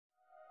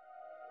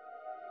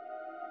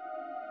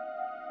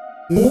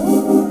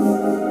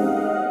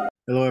Hello,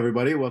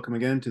 everybody. Welcome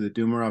again to the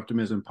Doomer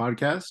Optimism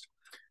podcast.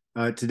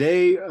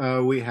 Today,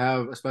 we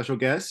have a special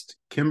guest,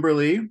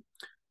 Kimberly,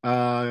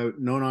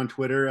 known on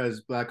Twitter as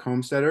Black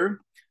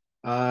Homesteader.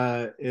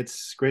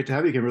 It's great to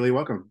have you, Kimberly.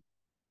 Welcome.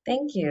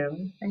 Thank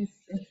you.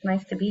 It's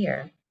nice to be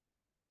here.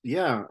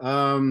 Yeah.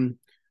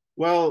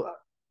 Well,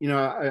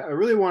 I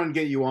really wanted to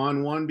get you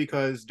on one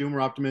because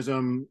Doomer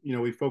Optimism,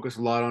 we focus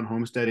a lot on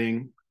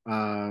homesteading.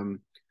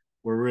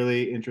 We're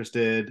really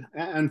interested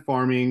and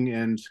farming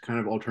and kind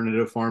of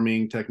alternative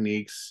farming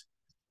techniques,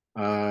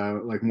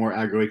 like more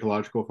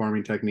agroecological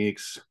farming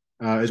techniques,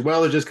 as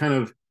well as just kind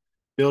of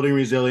building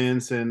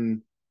resilience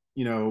and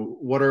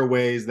what are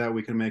ways that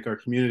we can make our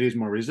communities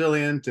more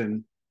resilient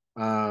and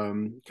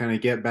kind of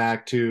get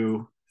back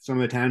to some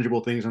of the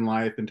tangible things in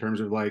life in terms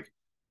of like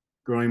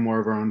growing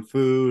more of our own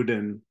food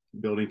and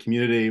building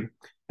community.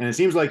 And it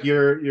seems like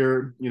that's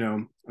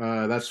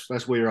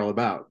what you're all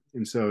about.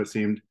 And so it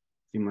seemed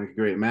like a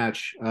great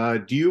match.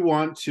 Do you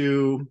want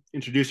to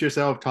introduce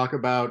yourself, talk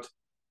about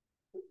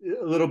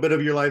a little bit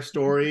of your life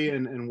story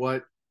and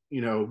what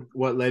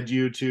led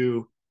you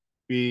to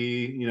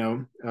be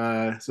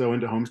so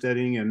into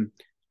homesteading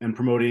and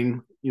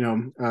promoting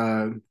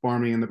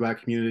farming in the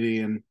Black community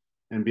and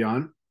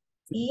beyond.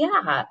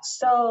 Yeah,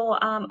 so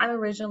I'm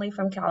originally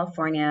from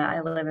California.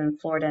 I live in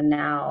Florida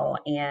now,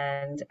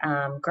 and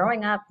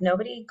growing up,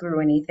 nobody grew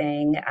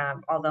anything.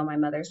 Although my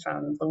mother's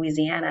from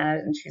Louisiana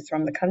and she's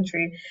from the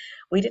country,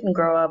 we didn't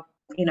grow up,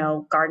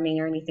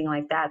 gardening or anything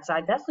like that. So I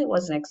definitely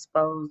wasn't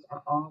exposed at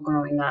all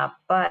growing up.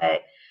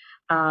 But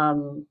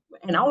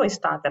and I always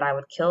thought that I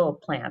would kill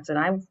plants, and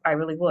I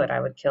really would. I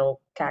would kill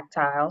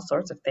cacti, all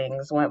sorts of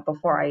things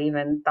before I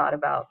even thought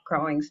about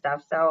growing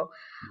stuff. So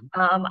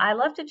I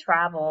love to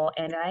travel,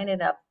 and I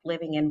ended up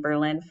living in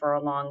Berlin for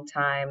a long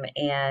time.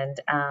 And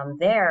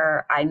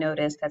there, I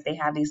noticed that they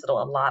have these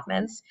little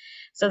allotments.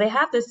 So they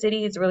have the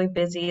city; it's really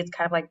busy. It's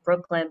kind of like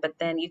Brooklyn, but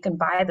then you can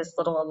buy this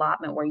little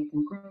allotment where you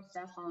can grow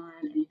stuff on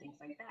and things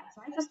like that.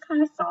 So I just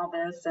kind of saw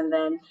this, and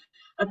then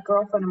a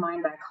girlfriend of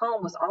mine back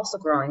home was also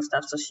growing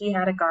stuff. So she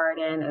had a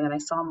garden, and then I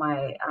saw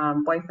my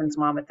boyfriend's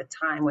mom at the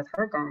time with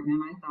her garden,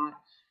 and I thought,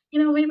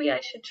 maybe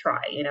I should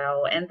try,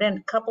 and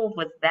then coupled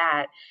with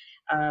that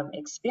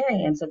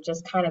experience of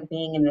just kind of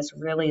being in this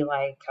really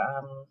like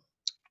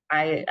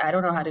I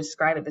don't know how to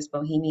describe it, this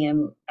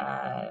bohemian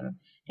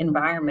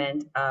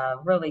environment,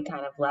 really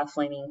kind of left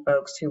leaning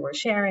folks who were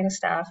sharing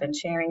stuff and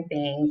sharing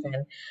things,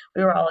 and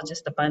we were all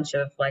just a bunch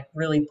of like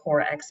really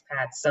poor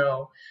expats.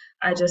 So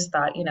I just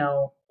thought,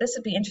 this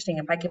would be interesting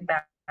if I get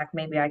back.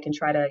 Maybe I can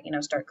try to,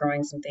 start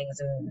growing some things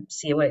and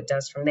see what it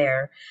does from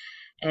there.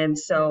 And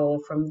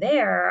so from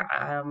there,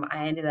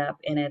 I ended up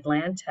in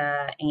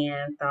Atlanta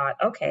and thought,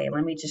 okay,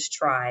 let me just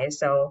try.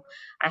 So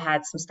I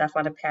had some stuff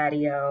on a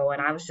patio,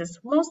 and I was just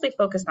mostly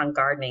focused on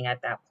gardening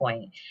at that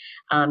point.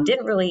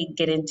 Didn't really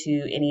get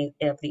into any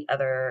of the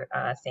other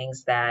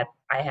things that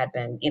I had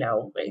been,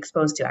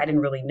 exposed to. I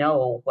didn't really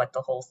know what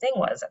the whole thing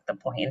was at the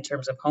point in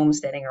terms of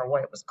homesteading or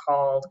what it was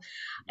called.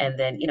 And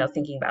then,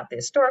 thinking about the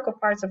historical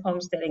parts of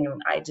homesteading,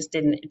 and it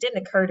didn't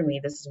occur to me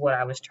this is what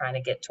I was trying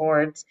to get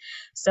towards.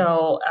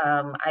 So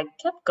I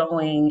kept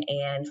going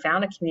and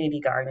found a community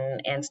garden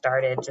and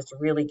started just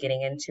really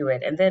getting into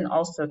it. And then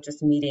also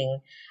just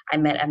I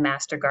met a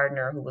master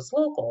gardener who was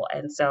local.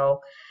 And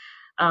so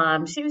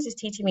she was just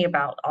teaching me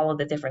about all of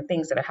the different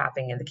things that are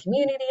happening in the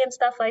community and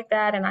stuff like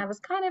that. And I was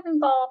kind of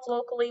involved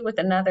locally with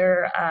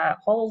another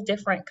whole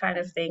different kind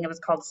of thing. It was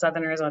called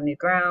Southerners on New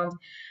Ground.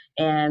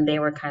 And they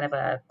were kind of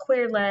a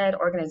queer led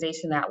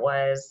organization that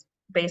was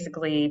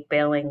basically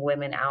bailing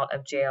women out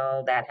of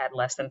jail that had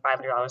less than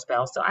 $500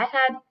 bail. So I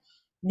had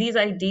these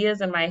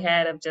ideas in my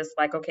head of just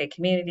like, okay,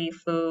 community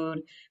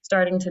food,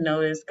 starting to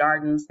notice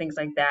gardens, things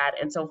like that.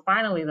 And so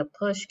finally the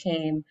push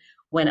came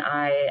when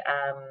I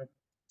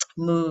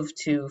moved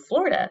to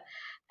Florida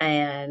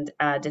and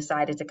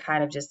decided to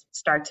kind of just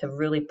start to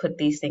really put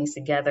these things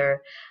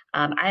together.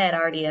 I had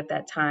already at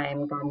that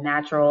time gone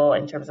natural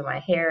in terms of my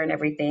hair and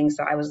everything.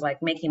 So I was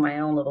like making my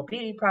own little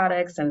beauty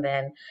products. And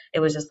then it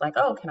was just like,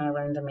 oh, can I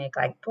learn to make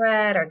like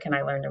bread, or can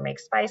I learn to make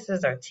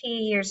spices or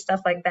tea or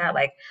stuff like that?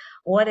 Like,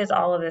 what is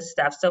all of this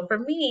stuff? So for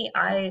me,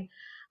 I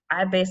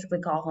basically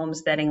call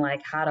homesteading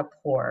like how to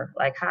pour,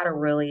 like how to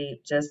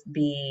really just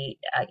be,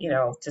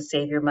 to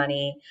save your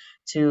money,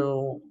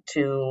 to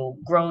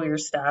grow your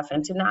stuff,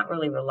 and to not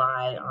really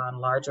rely on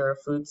larger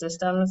food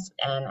systems.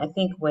 And I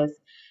think with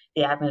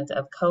the advent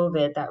of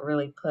COVID, that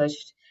really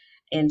pushed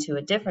into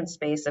a different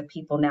space of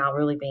people now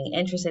really being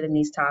interested in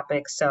these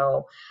topics.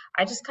 So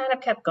I just kind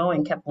of kept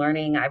going, kept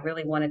learning. I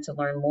really wanted to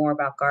learn more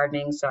about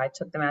gardening. So I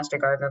took the Master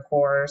Gardener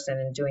course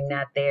and doing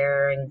that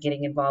there and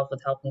getting involved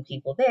with helping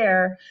people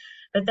there.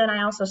 But then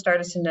I also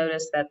started to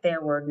notice that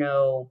there were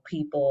no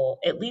people,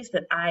 at least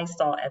that I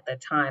saw at the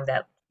time,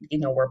 that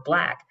were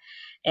Black.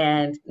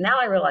 And now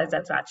I realize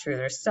that's not true.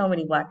 There's so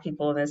many Black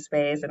people in this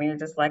space. I mean,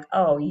 it's just like,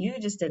 oh, you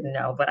just didn't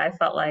know. But I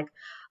felt like,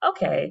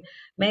 okay,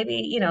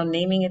 maybe,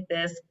 naming it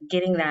this,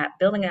 getting that,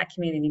 building that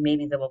community,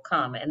 maybe that will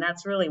come. And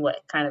that's really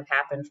what kind of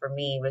happened for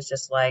me, was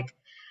just like,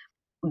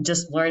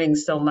 just learning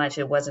so much.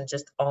 It wasn't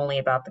just only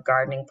about the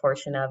gardening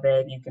portion of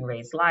it. You can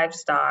raise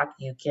livestock,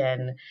 you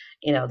can,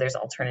 there's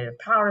alternative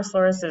power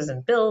sources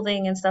and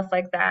building and stuff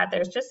like that.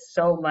 There's just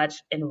so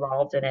much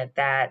involved in it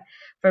that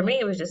for me,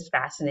 it was just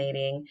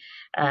fascinating.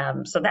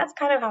 So that's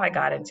kind of how I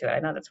got into it. I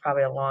know that's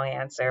probably a long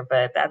answer,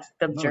 but that's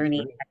the Oh, that's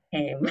journey great. I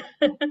came.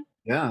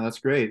 Yeah, that's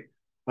great.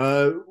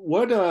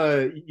 What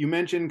you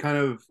mentioned kind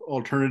of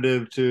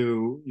alternative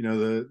to,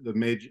 the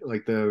major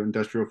like the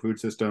industrial food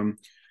system.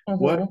 Mhm.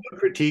 What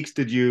critiques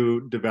did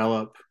you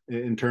develop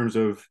in terms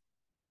of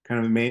kind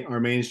of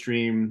our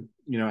mainstream,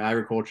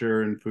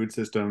 agriculture and food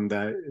system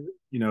that,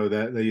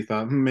 that you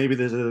thought, maybe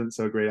this isn't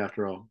so great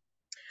after all?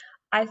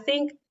 I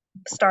think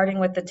starting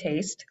with the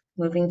taste,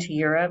 moving to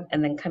Europe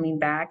and then coming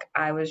back,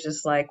 I was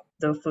just like,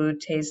 the food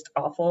tastes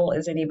awful.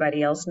 Is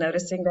anybody else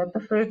noticing that the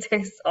food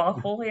tastes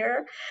awful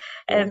here?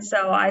 Yeah. And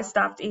so I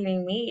stopped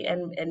eating meat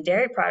and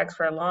dairy products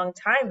for a long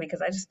time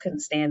because I just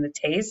couldn't stand the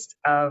taste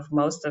of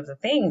most of the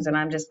things. And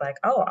I'm just like,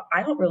 oh,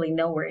 I don't really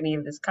know where any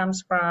of this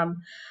comes from.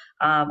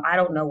 I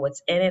don't know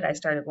what's in it. I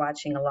started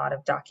watching a lot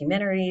of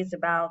documentaries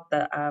about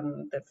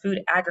the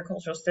food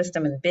agricultural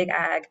system and big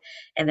ag,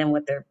 and then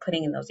what they're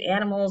putting in those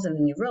animals. And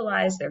then you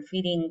realize they're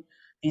feeding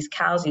these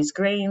cows these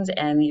grains,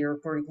 and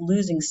we're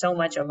losing so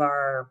much of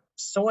our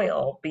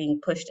soil being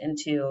pushed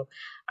into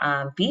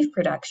beef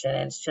production.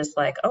 And it's just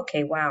like,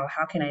 okay, wow,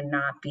 how can I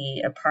not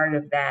be a part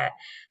of that?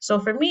 So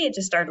for me, it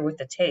just started with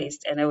the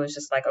taste, and it was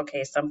just like,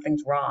 okay,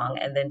 something's wrong.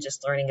 And then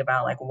just learning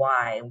about like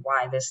why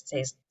this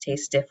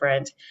tastes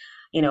different.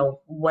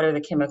 What are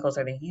the chemicals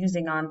are they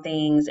using on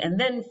things? And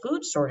then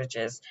food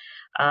shortages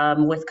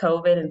with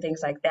COVID and things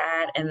like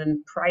that, and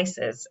then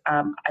prices.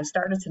 I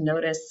started to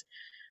notice.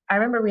 I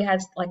remember we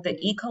had like the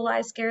E.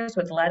 coli scares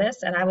with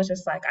lettuce, and I was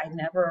just like, I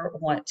never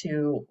want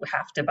to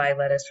have to buy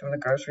lettuce from the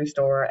grocery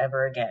store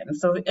ever again.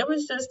 So it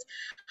was just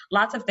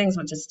lots of things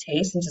with just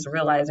taste and just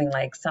realizing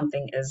like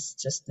something is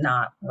just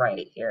not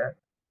right here.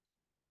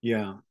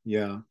 Yeah,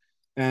 yeah.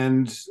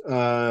 And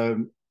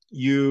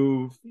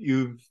you've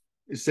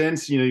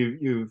since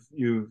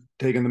you've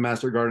taken the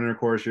master gardener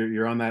course,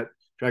 you're on that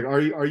track.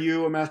 Are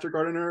you a master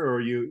gardener,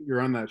 or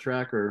you're on that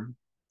track, or?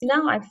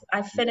 No,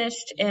 I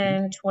finished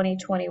in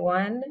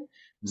 2021.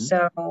 Mhm.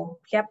 So,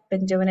 yep,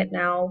 been doing it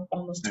now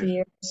almost two Nice.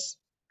 years.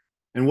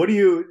 And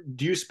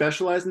do you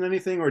specialize in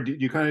anything, or do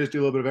you kind of just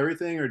do a little bit of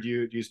everything, or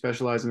do you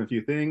specialize in a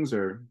few things,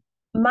 or?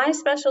 My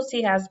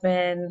specialty has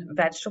been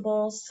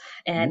vegetables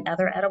and Mhm.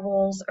 other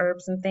edibles,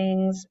 herbs and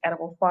things,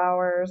 edible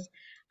flowers.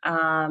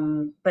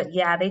 But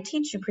yeah, they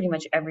teach you pretty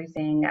much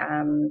everything,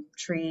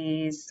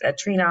 trees,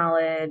 tree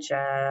knowledge,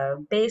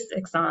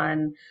 basics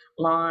on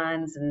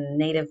lawns and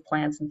native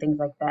plants and things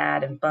like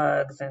that, and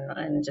bugs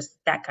and just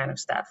that kind of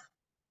stuff.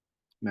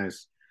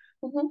 Nice.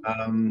 Mhm.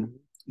 Um,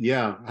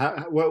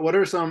 yeah. What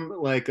are some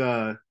like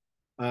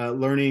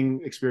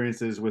learning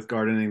experiences with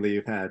gardening that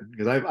you've had?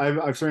 Because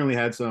I've certainly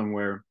had some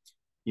where,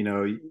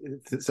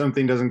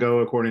 something doesn't go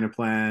according to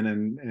plan,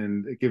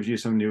 and it gives you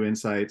some new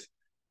insight.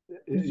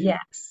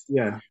 Yes.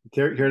 Yeah.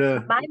 Care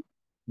to My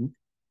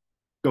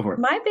go for it?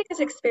 My biggest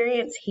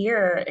experience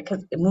here,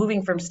 because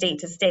moving from state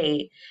to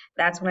state,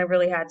 that's when I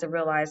really had to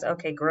realize,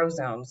 okay, grow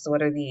zones.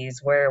 What are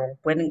these?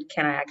 When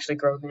can I actually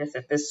grow this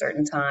at this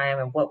certain time,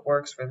 and what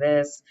works for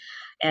this?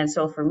 And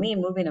so for me,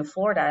 moving to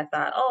Florida, I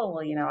thought, oh,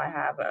 well, I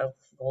have a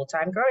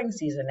full-time growing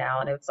season now.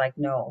 And it's like,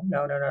 no,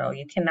 no, no, no, no.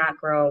 You cannot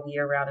grow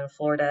year round in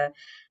Florida.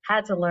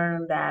 Had to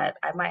learn that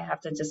I might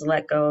have to just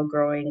let go of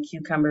growing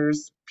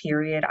cucumbers,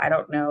 period. I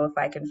don't know if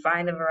I can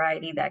find a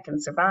variety that can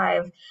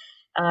survive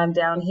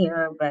down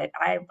here, but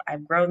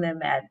I've grown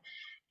them at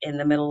in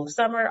the middle of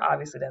summer.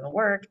 Obviously, doesn't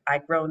work.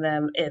 I've grown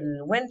them in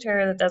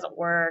winter. That doesn't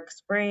work.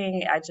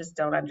 Spring, I just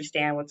don't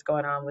understand what's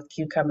going on with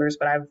cucumbers.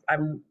 But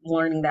I'm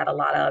learning that a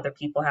lot of other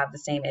people have the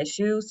same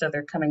issue, so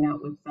they're coming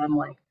out with some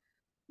like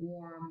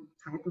warm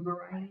type of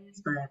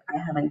varieties, but I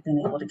haven't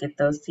been able to get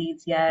those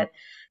seeds yet.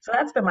 So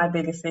that's been my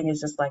biggest thing is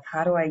just like,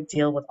 how do I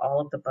deal with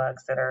all of the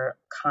bugs that are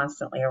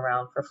constantly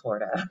around for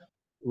Florida?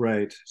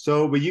 Right.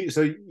 Did you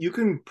say you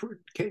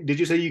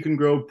can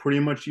grow pretty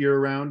much year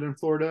round in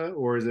Florida,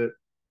 or is it?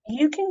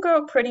 You can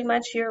grow pretty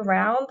much year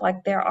round.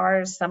 Like there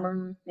are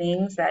summer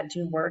things that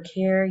do work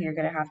here. You're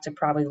gonna have to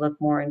probably look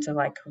more into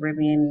like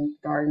Caribbean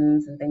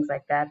gardens and things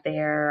like that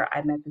there.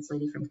 I met this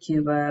lady from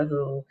Cuba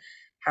who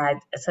had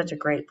such a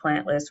great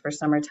plant list for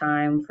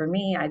summertime. For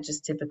me, I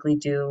just typically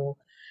do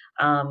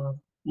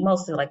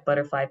mostly like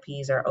butterfly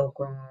peas or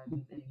okra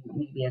and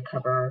maybe a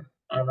cover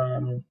of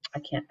I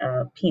can't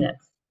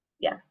peanuts.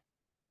 Yeah.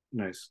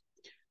 Nice.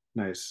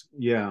 Nice.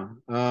 Yeah.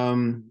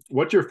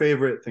 What's your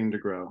favorite thing to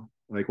grow?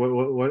 Like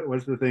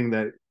what's the thing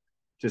that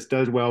just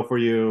does well for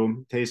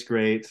you, tastes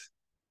great?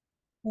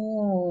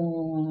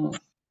 Hmm.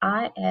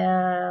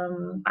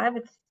 I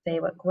would say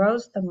what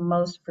grows the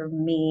most for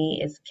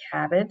me is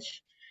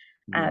cabbage.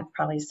 Mhm. It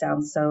probably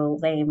sounds so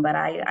lame, but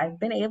I've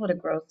been able to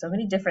grow so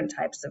many different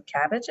types of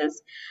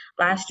cabbages.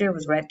 Last year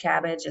was red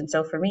cabbage, and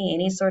so for me,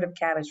 any sort of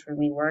cabbage for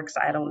me works.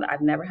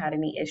 I've never had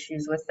any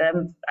issues with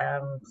them,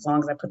 as long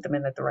as I put them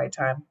in at the right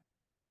time.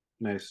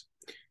 Nice.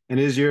 And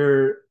is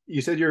your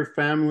you said your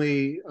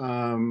family,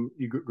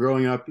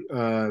 growing up,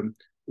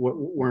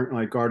 weren't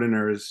like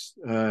gardeners.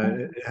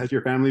 Has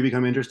your family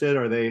become interested?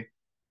 Are they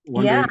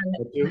Yeah, wondering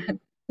what to?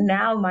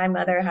 now my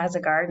mother has a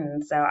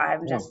garden, so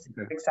I'm Oh, just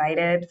okay.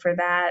 excited for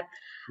that.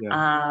 Yeah,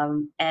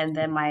 And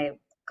then my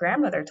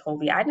grandmother told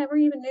me, I never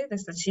even knew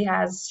this, that she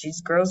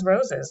grows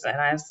roses. And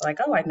I was like,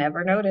 oh, I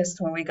never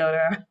noticed when we go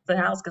to the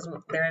house because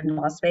they're in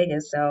Las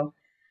Vegas. So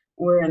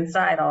we're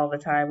inside all the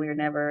time. We were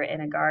never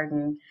in a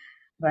garden.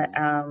 But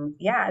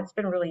yeah, it's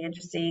been really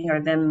interesting.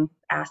 Or them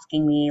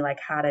asking me like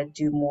how to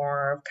do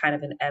more of kind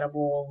of an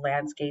edible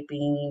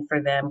landscaping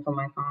for them, for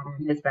my father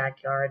in his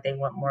backyard. They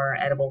want more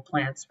edible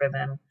plants for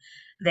them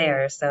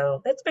there.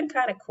 So it's been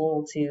kind of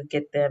cool to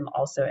get them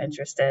also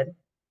interested.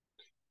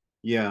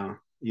 yeah,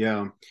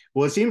 yeah.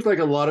 Well, it seems like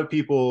a lot of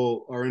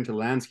people are into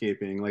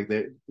landscaping,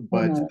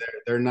 but Mhm.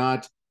 they're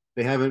not.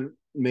 They haven't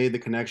made the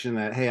connection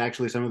that hey,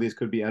 actually, some of these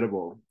could be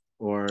edible,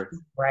 or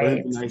wouldn't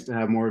it be Right, nice to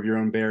have more of your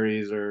own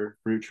berries or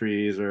fruit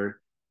trees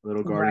or a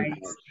little garden right.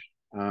 patch?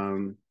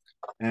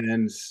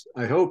 And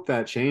I hope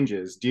that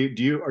changes.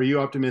 Are you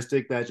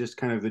optimistic that just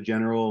kind of the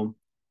general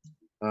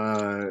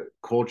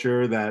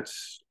culture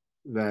that's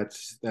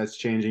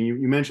changing?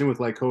 You mentioned with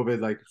like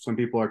COVID, like some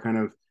people are kind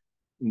of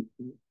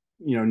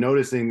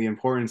noticing the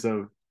importance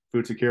of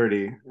food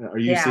security. Are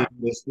you seeing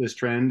Yeah. this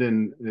trend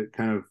and it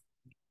kind of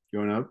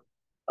going up?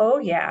 Oh,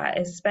 yeah,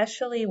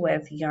 especially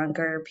with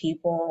younger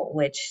people,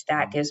 which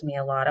that gives me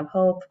a lot of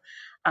hope.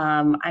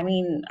 I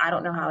mean, I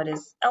don't know how it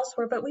is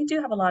elsewhere, but we do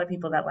have a lot of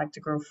people that like to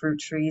grow fruit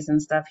trees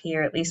and stuff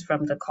here, at least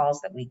from the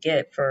calls that we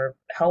get for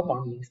help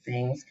on these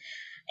things.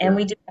 And Yeah,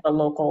 we do have a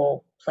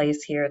local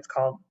place here. It's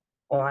called,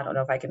 well, I don't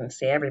know if I can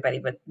say everybody,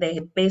 but they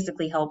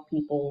basically help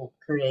people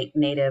create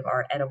native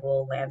or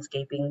edible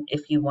landscaping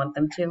if you want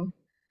them to.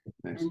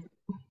 nice, And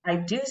I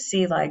do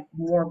see like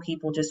more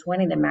people just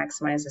wanting to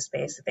maximize the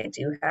space that they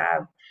do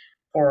have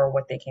for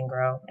what they can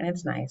grow, and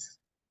it's nice.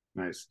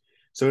 nice.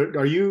 So,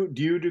 do you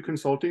do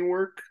consulting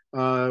work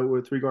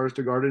with regards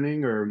to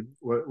gardening, or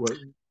what?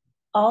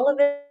 All of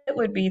it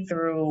would be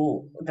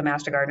through the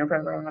Master Gardener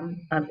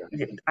program. Yeah,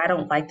 I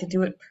don't like to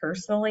do it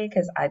personally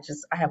because I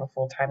have a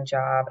full-time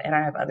job and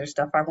I have other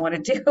stuff I want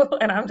to do,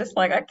 and I'm just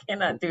like I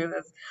cannot do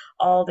this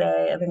all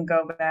day and then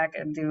go back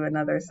and do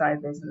another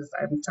side business.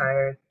 I'm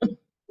tired.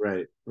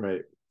 right,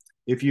 right.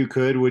 If you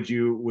could, would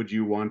you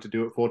want to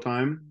do it full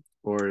time,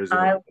 or is it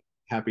I I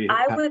happy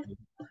would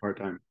part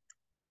time?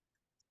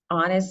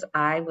 honest,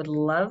 I would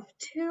love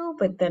to,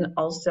 but then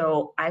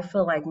also I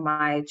feel like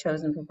my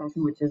chosen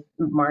profession, which is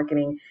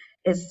marketing,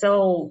 is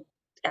so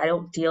I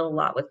don't deal a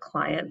lot with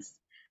clients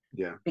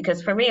Yeah,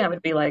 because for me, I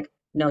would be like,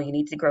 no, you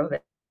need to grow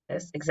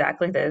this,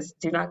 exactly this.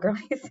 Do not grow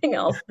anything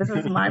else. This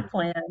is my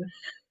plan.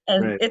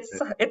 And right,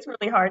 right. it's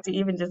really hard to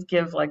even just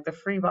give like the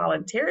free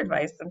volunteer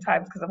advice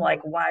sometimes because I'm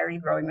like, why are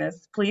you growing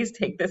this? Please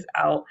take this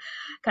out,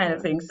 kind of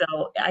Yeah. thing.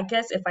 So I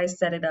guess if I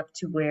set it up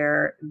to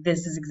where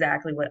this is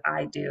exactly what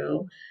I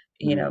do,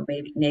 Mm,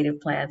 maybe native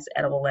plants,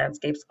 edible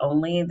landscapes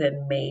only,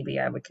 then maybe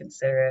I would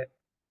consider it.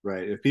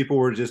 right. If people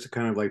were just to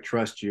kind of like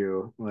trust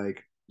you,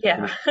 like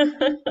you know,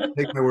 Yeah.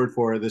 take my word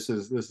for it. This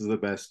is the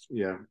best.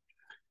 Yeah.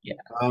 Yeah.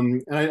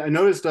 And I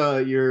noticed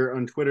your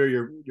on Twitter,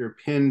 your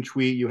pinned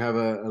tweet, you have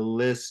a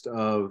list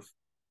of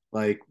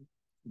like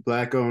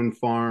black-owned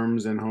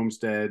farms and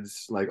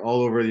homesteads like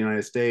all over the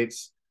United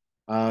States.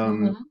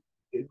 Um, Mhm.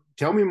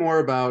 Tell me more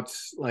about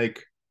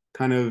like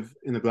kind of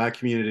in the black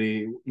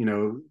community,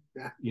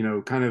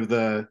 kind of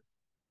the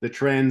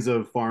trends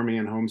of farming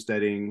and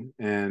homesteading,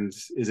 and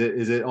is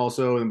it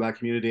also in the black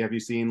community? Have you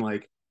seen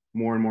like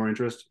more and more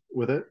interest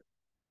with it?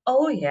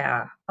 Oh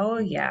yeah. Oh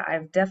yeah.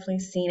 I've definitely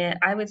seen it.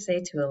 I would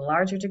say to a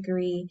larger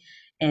degree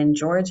in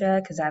Georgia,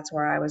 because that's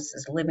where I was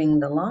living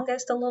the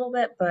longest a little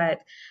bit.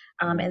 But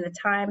in the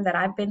time that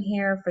I've been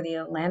here for the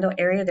Orlando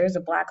area, there's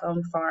a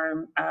black-owned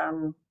farm,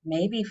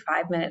 maybe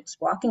 5 minutes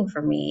walking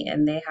from me,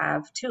 and they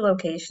have two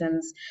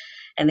locations,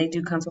 and they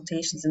do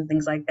consultations and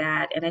things like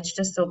that. And it's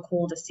just so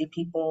cool to see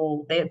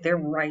people. They're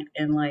right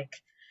in like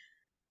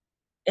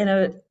in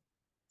a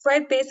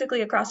right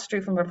basically across the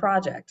street from a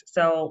project.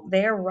 So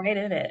they're right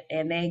in it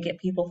and they get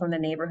people from the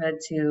neighborhood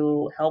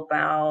to help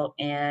out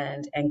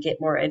and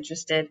get more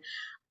interested.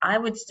 I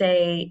would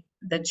say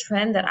the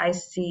trend that I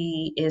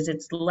see is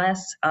it's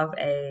less of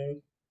a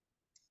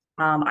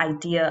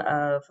idea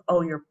of,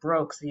 oh, you're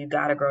broke, so you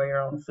got to grow your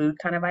own food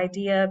kind of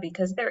idea,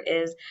 because there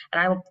is,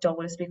 and I don't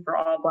want to speak for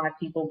all Black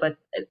people, but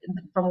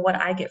from what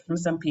I get from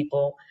some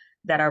people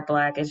that are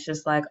Black, it's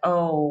just like,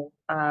 oh,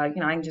 I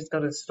can just go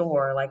to the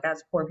store. Like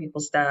that's poor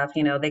people stuff.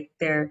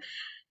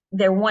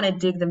 They want to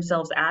dig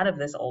themselves out of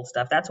this old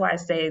stuff. That's why I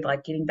say,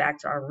 like, getting back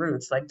to our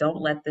roots, like, don't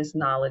let this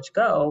knowledge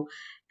go,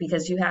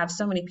 because you have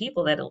so many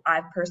people that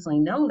I've personally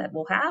known that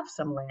will have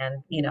some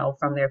land,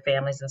 from their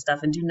families and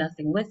stuff and do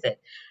nothing with it.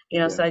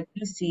 Yeah. So I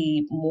do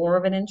see more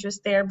of an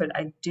interest there, but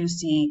I do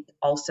see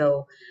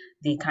also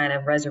the kind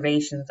of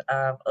reservations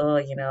of,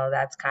 oh,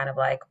 that's kind of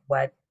like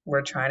what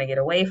we're trying to get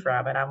away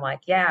from. And I'm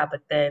like, yeah,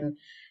 but then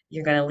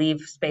you're going to leave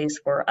space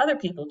for other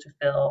people to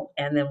fill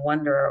and then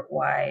wonder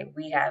why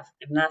we have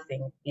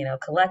nothing,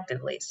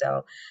 collectively.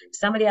 So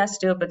somebody has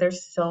to do it, but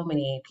there's so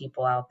many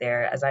people out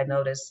there, as I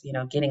noticed,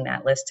 getting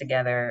that list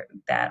together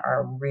that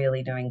are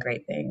really doing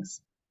great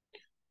things.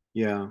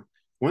 Yeah.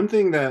 One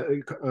thing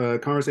that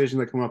conversations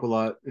that come up a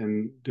lot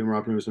in doomer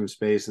optimism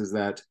space is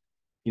that,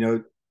 you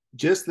know,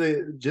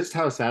 just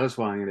how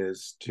satisfying it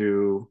is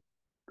to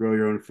grow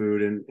your own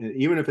food, and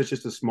even if it's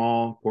just a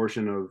small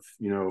portion of,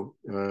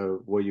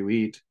 what you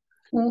eat,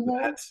 Hmm.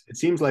 that it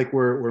seems like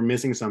we're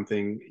missing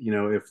something,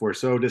 if we're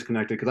so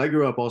disconnected. Because I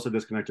grew up also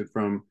disconnected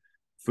from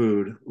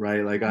food,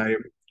 right? Like I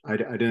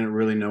didn't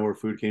really know where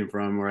food came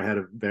from, or I had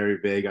a very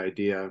vague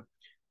idea.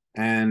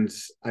 And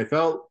I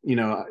felt,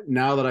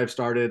 now that I've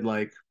started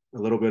like a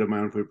little bit of my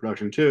own food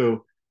production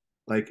too,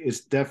 like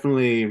it's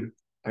definitely,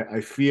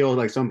 I feel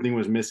like something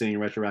was missing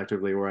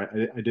retroactively,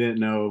 where I didn't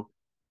know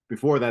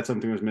before that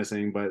something was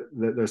missing, but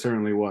there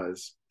certainly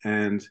was.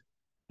 And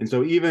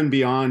so even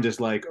beyond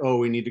just like, oh,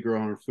 we need to grow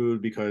our own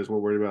food because we're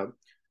worried about,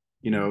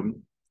 you know,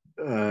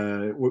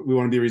 we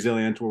want to be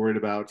resilient. We're worried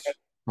about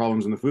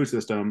problems in the food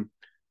system.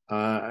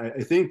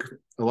 I think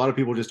a lot of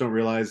people just don't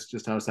realize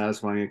just how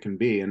satisfying it can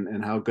be,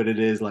 and how good it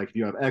is. Like if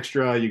you have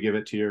extra, you give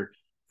it to your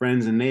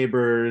friends and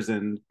neighbors,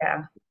 and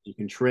Yeah. you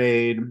can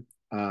trade.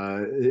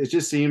 It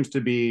just seems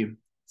to be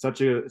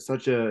such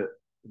a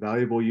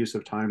valuable use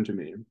of time to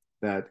me,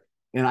 that,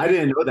 and I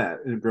didn't know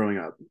that growing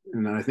up,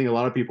 and I think a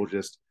lot of people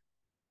just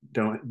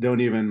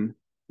don't even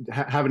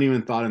haven't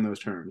even thought in those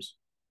terms.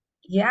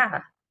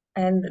 Yeah.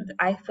 And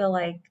I feel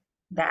like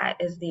that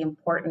is the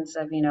importance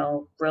of,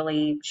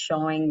 really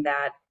showing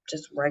that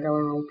just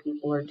regular old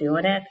people are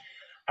doing it.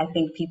 I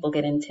think people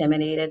get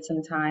intimidated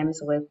sometimes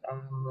with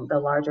the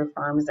larger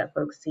farms that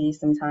folks see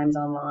sometimes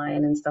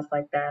online and stuff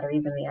like that, or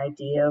even the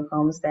idea of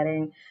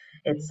homesteading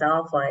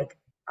itself. Like,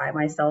 I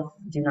myself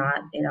do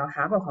not,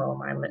 have a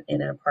home. I'm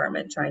in an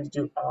apartment trying to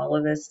do all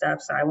of this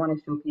stuff. So I want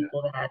to show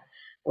people that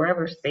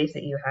wherever space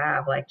that you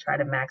have, like try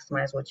to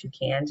maximize what you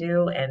can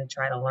do and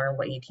try to learn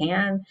what you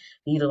can,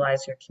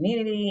 utilize your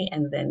community.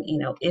 And then,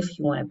 if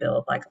you want to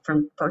build, like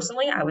from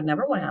personally, I would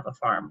never want to have a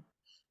farm.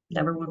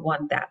 Never would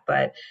want that.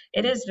 But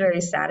it is very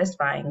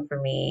satisfying for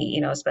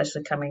me,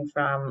 especially coming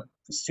from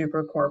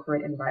super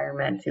corporate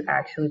environment to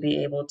actually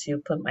be able to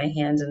put my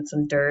hands in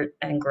some dirt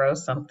and grow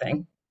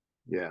something.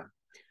 Yeah.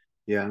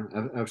 Yeah,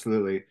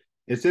 absolutely.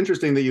 It's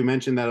interesting that you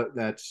mentioned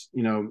that's,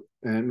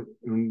 and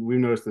we've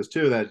noticed this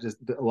too, that just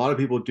a lot of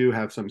people do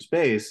have some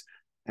space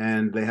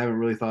and they haven't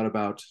really thought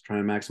about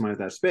trying to maximize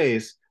that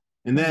space.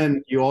 And Mhm.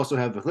 then you also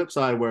have the flip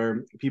side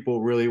where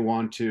people really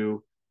want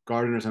to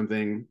garden or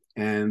something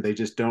and they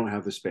just don't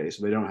have the space.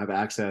 They don't have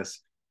access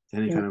to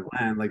any kind of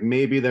land. Like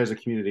maybe there's a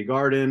community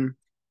garden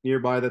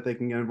nearby that they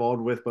can get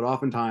involved with, but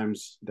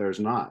oftentimes there's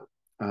not.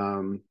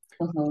 Um,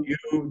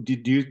 Mhm.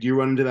 do you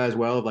run into that as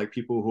well, of like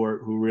people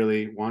who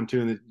really want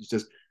to, and it's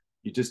just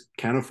you just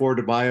can't afford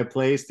to buy a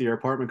place, your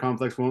apartment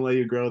complex won't let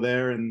you grow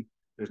there, and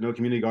there's no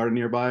community garden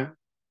nearby?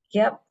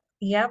 Yep,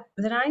 yep.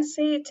 Then I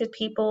say to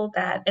people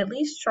that at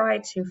least try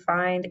to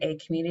find a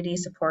community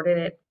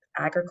supported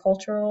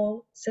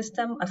agricultural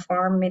system, a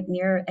farm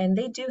near, and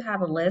they do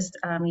have a list.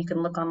 You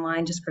can look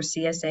online just for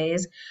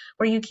CSAs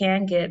where you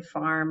can get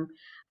farm,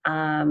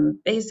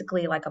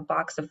 basically like a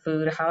box of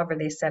food, however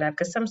they set up,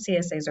 because some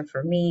CSAs are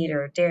for meat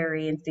or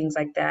dairy and things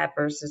like that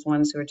versus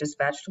ones who are just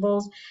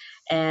vegetables.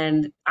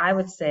 And I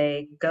would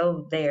say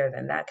go there,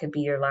 then that could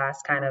be your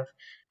last kind of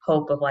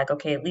hope of like,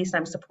 okay, at least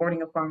I'm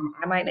supporting a farm.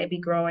 I might not be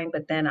growing,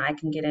 but then I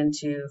can get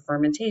into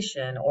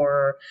fermentation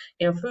or,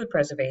 food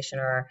preservation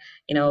or,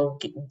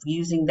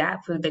 using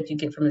that food that you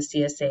get from the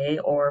CSA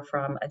or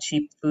from a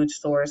cheap food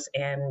source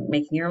and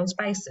making your own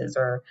spices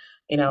or,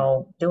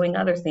 doing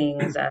other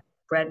things,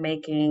 bread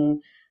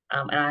making.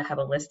 And I have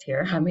a list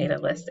here. I made a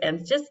list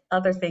and just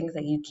other things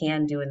that you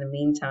can do in the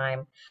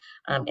meantime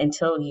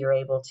until you're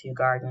able to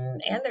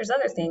garden. And there's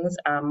other things,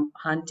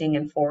 hunting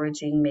and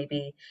foraging,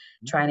 maybe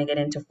trying to get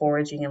into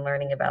foraging and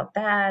learning about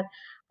that.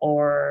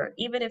 Or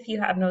even if you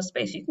have no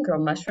space, you can grow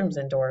mushrooms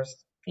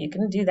indoors. You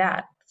can do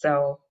that.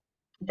 So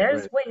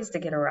there's Right. ways to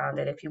get around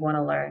it if you want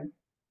to learn.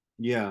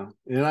 Yeah,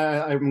 and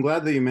I'm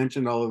glad that you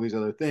mentioned all of these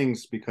other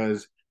things,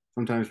 because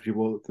sometimes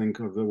people think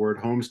of the word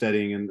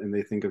homesteading and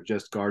they think of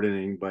just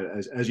gardening, but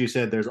as you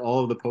said, there's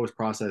all of the post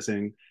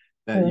processing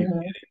that you can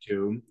Hmm. get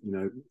into.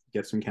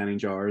 Get some canning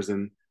jars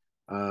and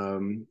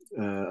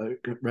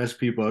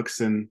recipe books,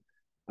 and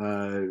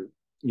uh,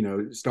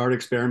 start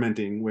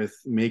experimenting with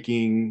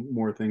making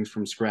more things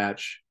from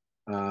scratch,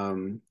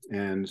 and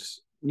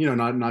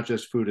not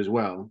just food as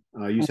well.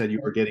 You said you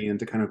were getting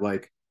into kind of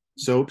like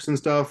soaps and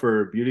stuff,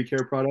 or beauty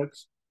care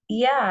products?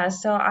 Yeah,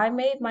 so I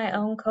made my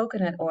own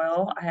coconut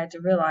oil. I had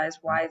to realize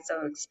why it's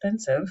so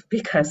expensive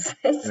because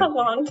it's Yeah. a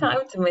long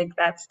time to make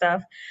that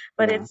stuff,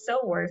 but Yeah. it's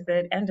so worth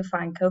it. And to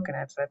find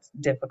coconuts, that's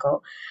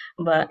difficult.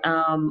 But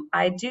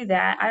I do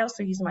that. I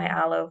also use my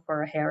aloe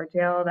for a hair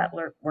gel that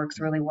works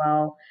really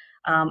well.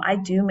 I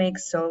do make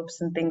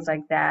soaps and things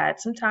like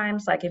that.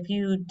 Sometimes, like if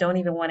you don't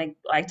even want to,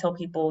 I tell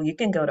people you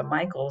can go to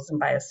Michael's and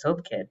buy a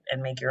soap kit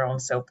and make your own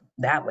soap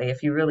that way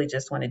if you really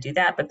just want to do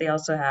that. But they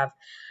also have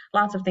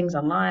lots of things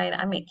online.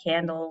 I make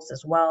candles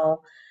as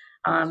well.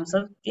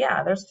 So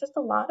yeah, there's just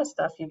a lot of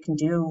stuff you can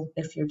do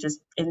if you're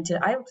just into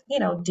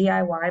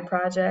DIY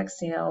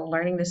projects,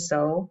 learning to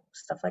sew,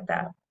 stuff like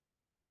that.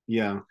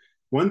 Yeah.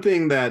 One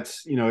thing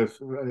that's, if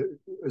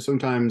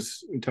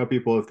sometimes you tell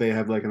people if they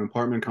have like an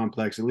apartment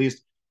complex, at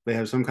least they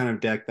have some kind of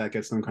deck that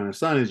gets some kind of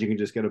sun, is you can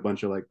just get a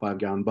bunch of like 5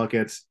 gallon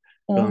buckets,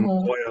 fill them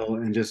Mm-hmm. with oil,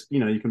 and just,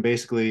 you can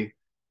basically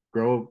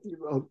grow,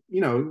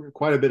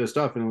 quite a bit of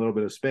stuff in a little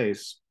bit of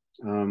space.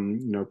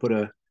 Put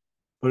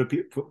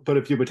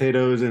a few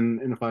potatoes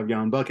in a 5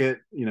 gallon bucket.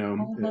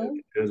 Mm-hmm.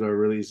 Potatoes are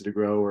really easy to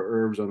grow, or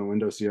herbs on the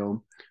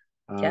windowsill.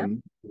 Yeah.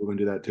 We're going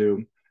to do that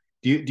too.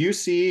 Do you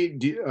see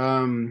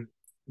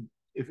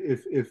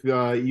if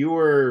you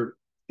were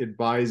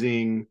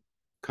advising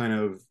kind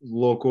of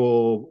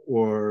local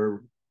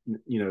or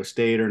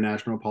state or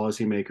national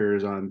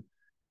policymakers on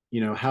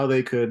how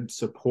they could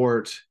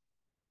support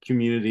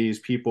communities,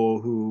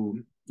 people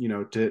who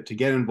to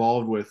get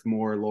involved with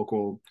more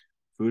local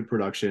food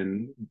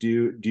production,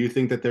 do you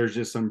think that there's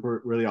just some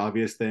really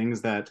obvious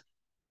things that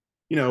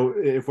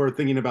if we're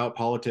thinking about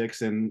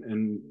politics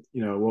and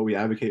what we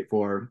advocate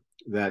for,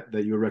 that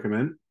you would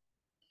recommend?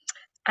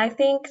 I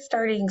think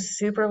starting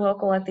super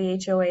local at the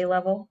HOA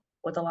level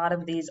with a lot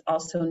of these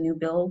also new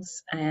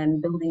builds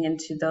and building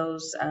into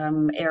those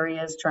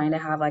areas, trying to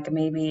have like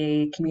maybe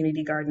a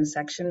community garden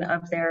section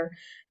of their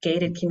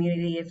gated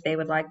community if they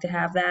would like to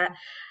have that.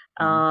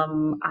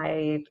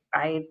 I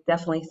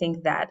definitely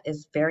think that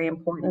is very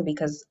important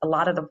because a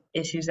lot of the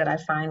issues that I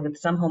find with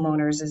some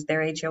homeowners is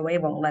their HOA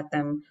won't let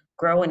them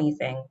grow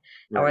anything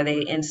or Right.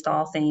 they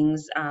install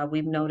things.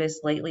 We've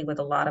noticed lately with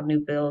a lot of new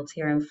builds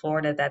here in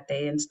Florida that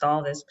they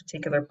install this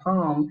particular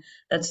palm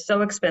that's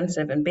so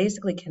expensive and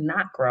basically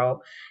cannot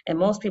grow. And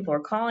most people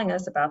are calling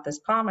us about this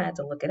palm. I had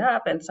to look it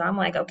up. And so I'm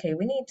like, okay,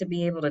 we need to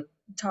be able to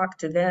talk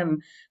to them,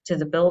 to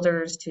the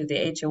builders, to the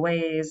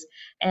HOAs,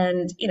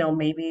 and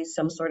maybe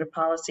some sort of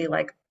policy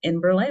like in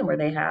Berlin where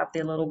they have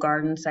the little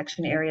garden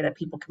section area that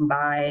people can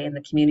buy in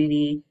the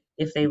community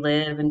if they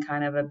live in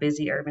kind of a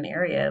busy urban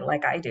area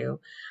like I do.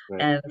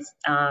 Right.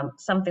 And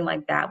something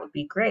like that would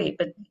be great.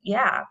 But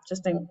yeah,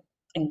 just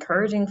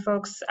encouraging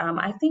folks.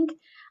 I think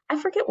I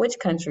forget which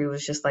country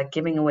was just like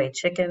giving away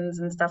chickens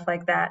and stuff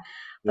like that.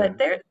 Yeah. But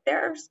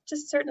there are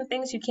just certain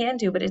things you can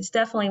do. But it's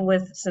definitely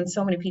with since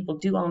so many people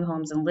do own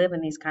homes and live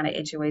in these kind of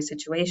HOA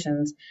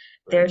situations,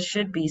 Right. there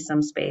should be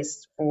some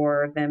space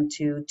for them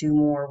to do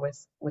more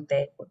with what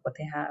they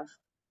have.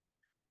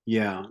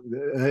 Yeah,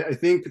 I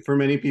think for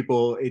many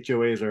people,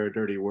 HOAs are a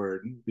dirty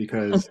word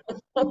because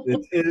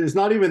it's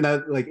not even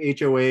that like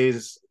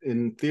HOAs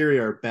in theory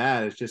are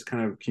bad. It's just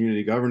kind of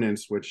community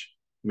governance, which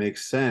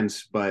makes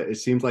sense. But it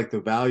seems like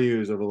the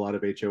values of a lot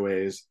of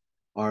HOAs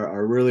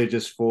are really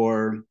just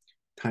for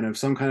kind of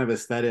some kind of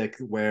aesthetic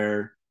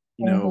where,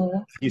 Hmm.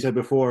 you said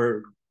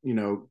before,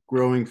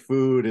 growing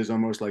food is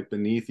almost like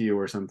beneath you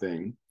or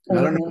something. And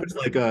I don't know if it's Hmm.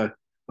 like a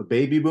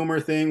baby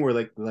boomer thing where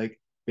like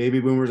baby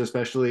boomers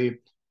especially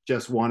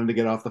just wanted to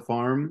get off the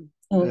farm,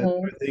 Hmm.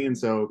 sort of thing,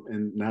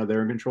 and now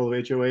they're in control of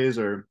HOAs,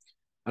 or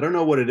I don't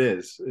know what it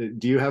is.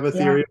 Do you have a Yeah.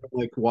 theory of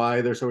like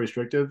why they're so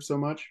restrictive so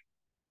much?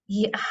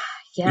 Yeah,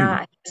 yeah,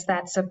 I guess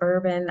that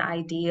suburban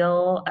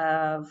ideal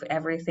of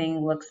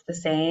everything looks the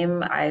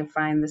same. I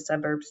find the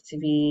suburbs to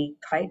be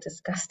quite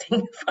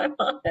disgusting, if I'm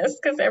honest,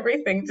 because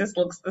everything just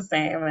looks the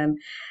same and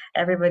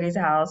everybody's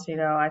house,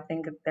 I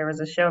think there was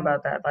a show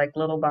about that, like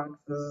little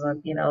boxes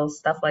and,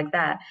 stuff like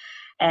that.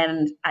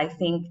 And I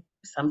think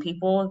some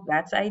people,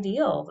 that's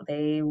ideal.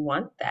 They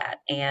want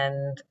that.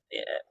 And,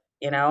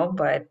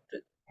 but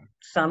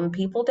some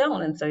people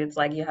don't. And so it's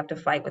like you have to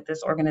fight with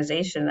this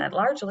organization that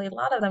largely a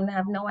lot of them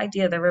have no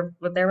idea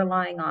they're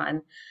relying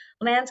on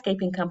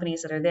landscaping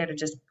companies that are there to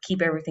just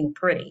keep everything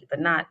pretty, but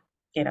not,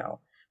 you know,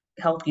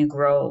 help you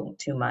grow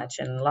too much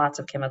and lots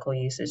of chemical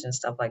usage and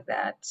stuff like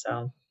that.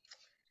 So,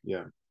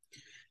 Yeah.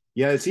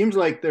 Yeah, it seems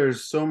like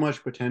there's so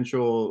much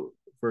potential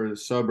for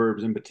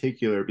suburbs in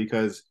particular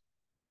because,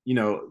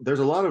 there's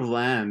a lot of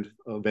land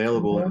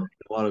available in mhm,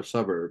 a lot of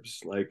suburbs.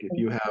 Like if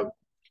you have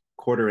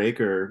quarter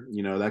acre,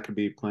 that could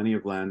be plenty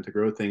of land to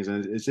grow things.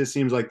 And it just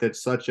seems like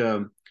that's such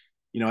a,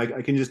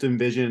 I can just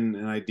envision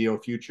an ideal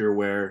future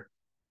where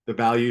the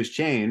values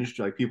changed,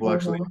 like people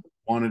actually mhm,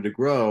 wanted to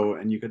grow,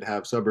 and you could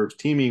have suburbs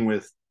teaming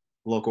with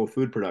local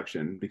food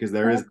production because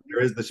there is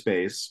the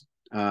space.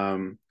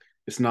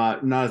 It's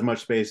not as much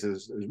space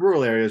as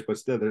rural areas, but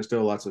still there's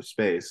still lots of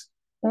space.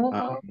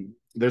 mhm,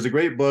 There's a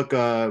great book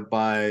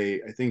by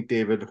I think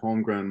David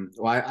Holmgren.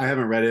 Well, I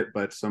haven't read it,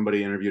 but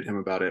somebody interviewed him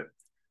about it.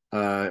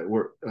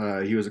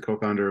 He was a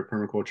co-founder of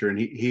permaculture, and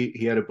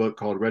he had a book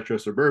called Retro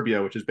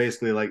Suburbia, which is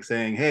basically like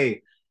saying,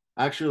 hey,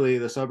 actually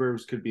the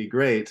suburbs could be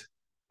great.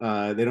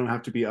 They don't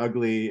have to be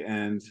ugly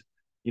and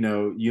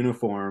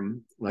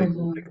uniform. Like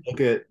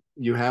look at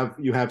you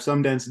have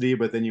some density,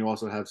 but then you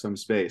also have some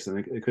space, and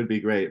it could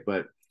be great.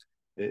 But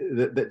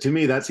To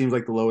me, that seems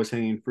like the lowest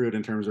hanging fruit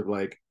in terms of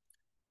like,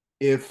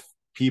 if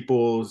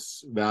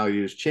people's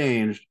values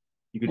changed,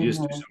 you could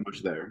just do Hmm. so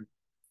much there.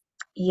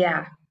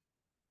 Yeah,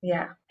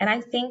 yeah. And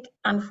I think,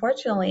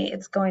 unfortunately,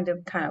 it's going to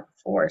kind of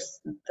force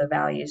the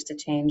values to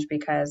change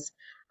because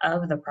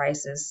of the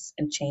prices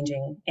and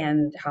changing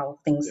and how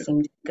things Yeah.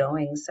 seem to be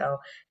going. So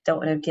don't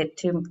want to get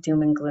too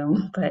doom and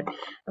gloom, but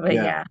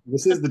Yeah. yeah.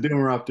 This is the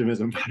Doomer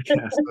Optimism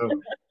podcast. So,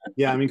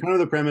 yeah, I mean, kind of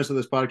the premise of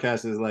this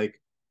podcast is like,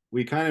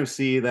 we kind of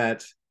see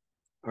that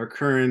our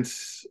current,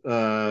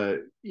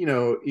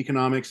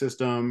 economic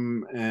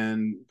system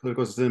and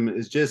political system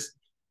is just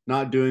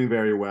not doing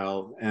very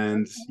well.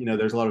 And,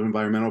 there's a lot of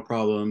environmental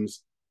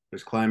problems.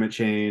 There's climate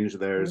change.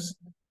 There's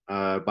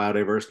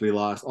biodiversity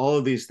loss. All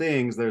of these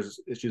things. There's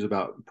issues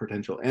about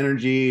potential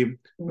energy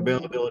Mhm.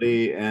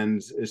 availability,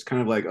 and it's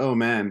kind of like, oh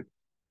man,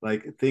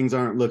 like things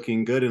aren't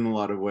looking good in a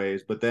lot of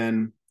ways. But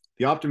then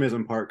the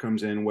optimism part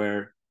comes in,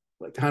 where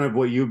like kind of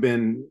what you've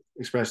been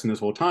expressing this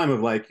whole time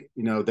of like,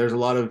 there's a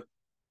lot of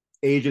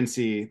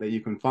agency that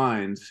you can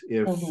find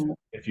Mhm.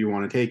 if you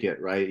want to take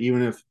it, right?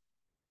 Even if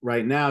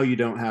right now you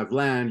don't have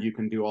land, you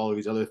can do all of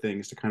these other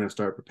things to kind of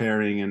start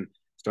preparing and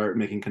start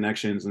making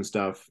connections and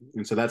stuff.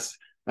 And so that's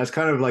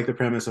kind of like the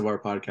premise of our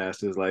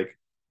podcast is like,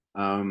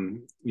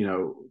 um, you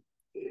know,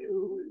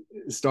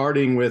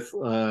 starting with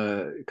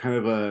kind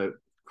of a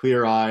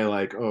clear eye,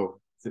 like, oh,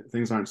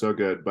 things aren't so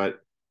good,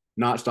 but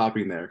not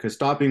stopping there, because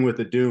stopping with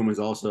the doom is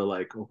also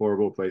like a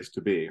horrible place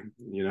to be.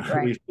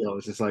 Right, We feel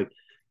it's just like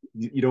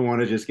you don't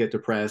want to just get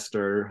depressed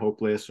or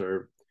hopeless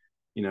or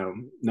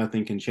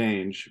nothing can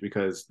change,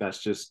 because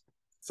that's just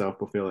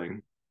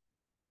self-fulfilling.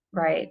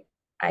 right.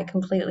 I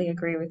completely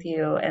agree with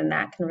you, and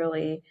that can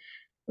really,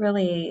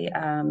 really,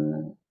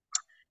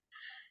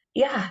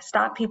 yeah,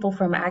 stop people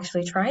from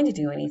actually trying to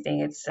do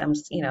anything. It's,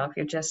 if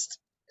you're just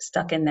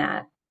stuck in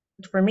that.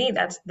 For me,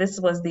 this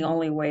was the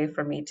only way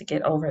for me to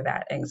get over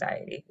that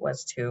anxiety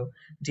was to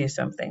do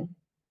something.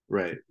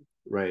 Right,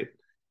 right.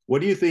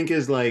 What do you think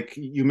is like,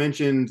 you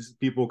mentioned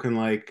people can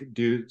like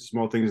do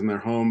small things in their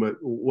home, but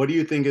what do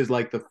you think is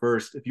like the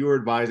first, if you were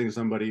advising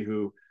somebody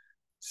who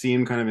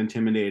seemed kind of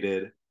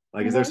intimidated,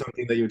 like is there Mhm.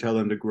 something that you would tell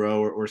them to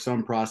grow, or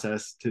some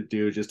process to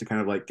do just to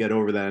kind of like get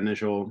over that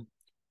initial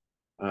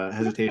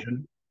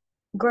hesitation?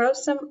 Grow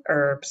some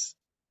herbs.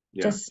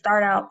 Yeah. Just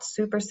start out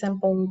super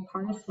simple.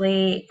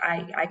 Parsley,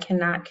 I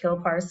cannot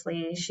kill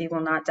parsley. She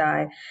will not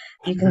die.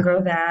 You can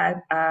grow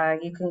that.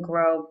 You can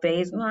grow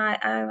basil.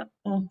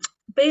 No,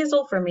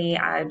 basil for me,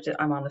 I'm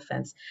on the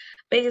fence.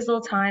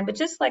 Basil, thyme, but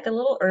just like a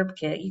little herb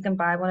kit. You can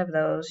buy one of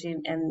those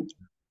and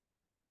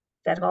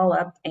set it all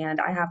up. And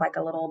I have like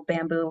a little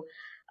bamboo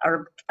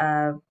herb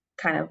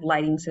kind of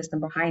lighting system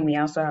behind me.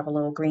 I also have a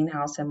little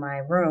greenhouse in my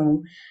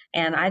room,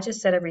 and I just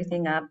set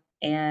everything up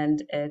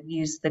and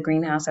use the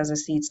greenhouse as a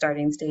seed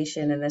starting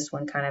station. And this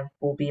one kind of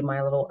will be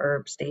my little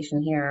herb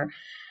station here.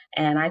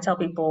 And I tell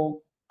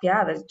people,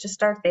 yeah, just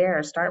start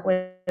there. Start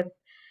with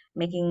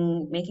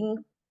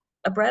making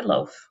a bread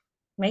loaf.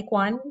 Make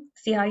one,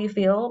 see how you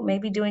feel.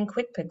 Maybe doing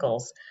quick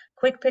pickles.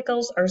 Quick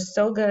pickles are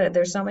so good.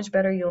 They're so much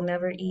better. You'll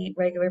never eat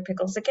regular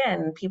pickles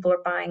again. People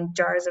are buying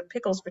jars of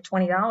pickles for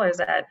 $20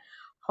 at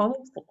Home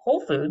Whole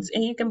Foods,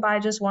 and you can buy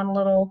just one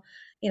little,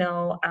 you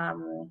know,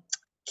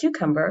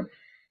 cucumber,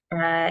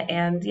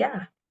 and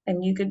yeah,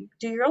 and you could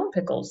do your own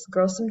pickles.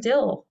 Grow some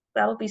dill.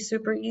 That'll be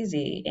super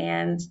easy.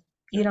 And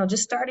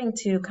just starting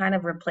to kind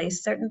of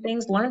replace certain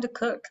things. Learn to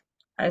cook.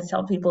 I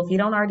tell people if you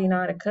don't already know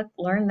how to cook,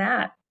 learn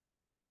that.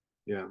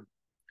 Yeah.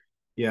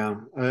 Yeah,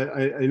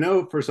 I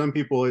know for some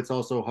people it's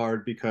also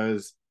hard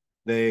because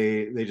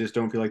they just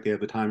don't feel like they have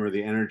the time or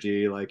the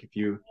energy. Like if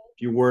you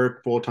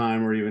work full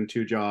time or even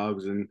two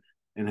jobs and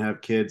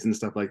have kids and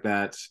stuff like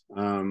that.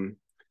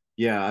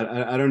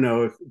 Yeah, I don't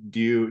know if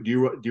do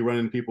you run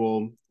into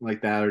people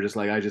like that, or just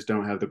like, I just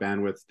don't have the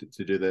bandwidth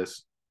to do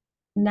this.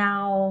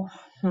 Now,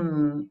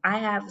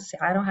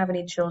 I don't have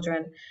any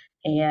children,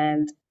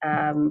 and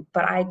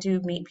but I do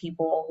meet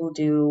people who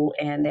do,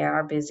 and they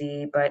are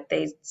busy, but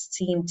they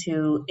seem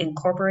to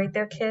incorporate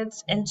their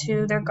kids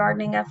into their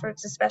gardening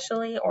efforts,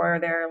 especially or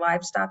their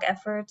livestock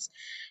efforts,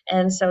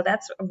 and so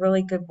that's a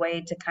really good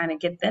way to kind of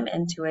get them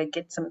into it,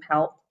 get some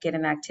help, get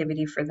an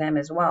activity for them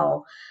as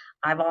well.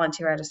 I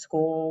volunteer at a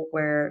school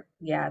where,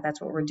 yeah, that's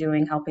what we're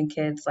doing, helping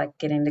kids like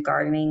get into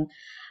gardening.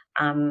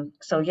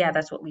 So yeah,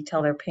 that's what we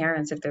tell their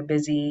parents if they're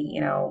busy,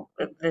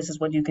 this is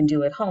what you can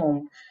do at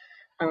home.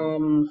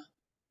 Um,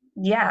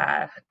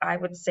 yeah, I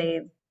would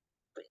say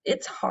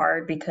it's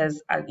hard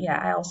because yeah,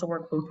 I also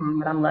work full time,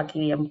 but I'm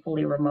lucky I'm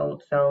fully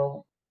remote.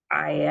 So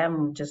I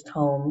am just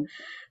home.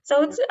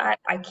 So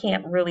I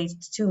can't really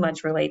too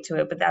much relate to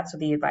it, but that's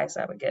the advice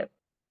I would give.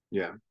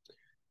 Yeah,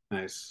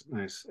 nice,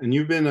 nice. And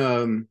you've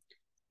been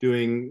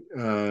doing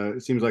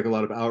it seems like a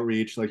lot of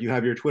outreach. Like you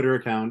have your Twitter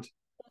account,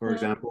 for Mhm.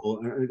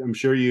 example. I'm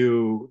sure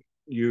you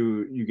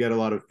get a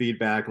lot of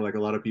feedback. Like a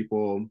lot of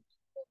people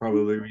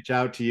probably reach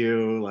out to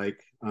you.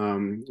 Like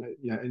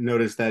yeah, I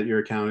noticed that your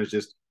account is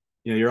just,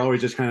 you're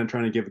always just kind of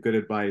trying to give good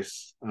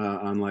advice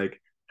on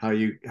like how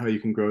you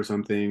can grow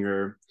something,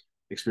 or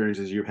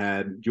experiences you've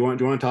had. Do you want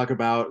to talk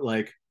about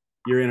like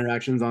your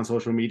interactions on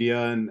social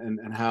media and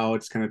how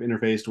it's kind of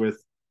interfaced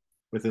with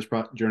this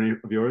journey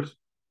of yours?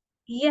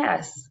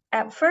 Yes.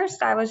 At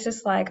first, I was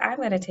just like, I'm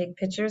going to take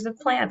pictures of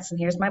plants and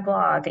here's my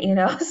blog, you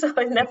know? So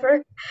I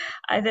never,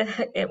 I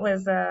did, it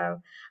was,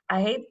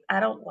 I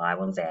don't, well, I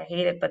wouldn't say I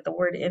hate it, but the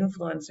word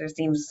influencer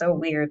seems so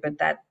weird. But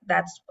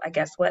that's, I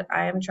guess, what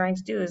I am trying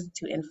to do is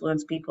to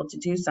influence people to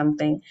do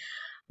something.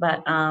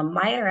 But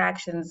my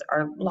interactions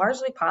are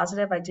largely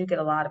positive. I do get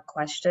a lot of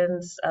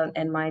questions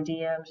in my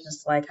DMs,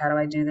 just like, how do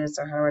I do this,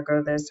 or how do I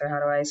grow this, or how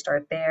do I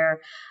start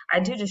there? I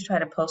do just try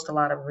to post a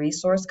lot of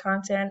resource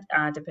content,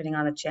 depending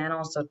on the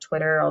channel. So,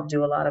 Twitter, I'll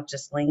do a lot of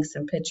just links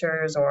and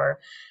pictures, or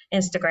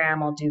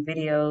Instagram, I'll do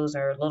videos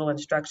or little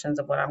instructions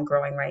of what I'm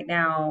growing right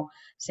now.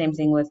 Same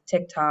thing with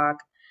TikTok.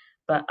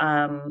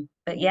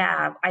 But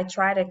yeah, I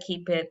try to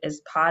keep it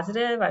as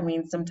positive. I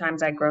mean,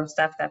 sometimes I grow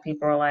stuff that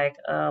people are like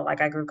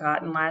I grew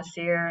cotton last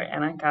year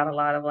and I got a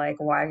lot of like,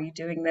 why are you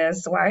doing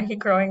this? Why are you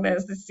growing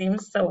this? This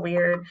seems so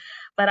weird.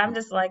 But I'm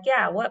just like,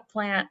 yeah, what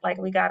plant? Like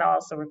we got to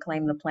also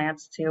reclaim the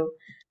plants too.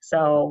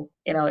 So,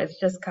 it's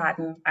just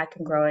cotton. I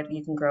can grow it.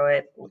 You can grow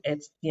it.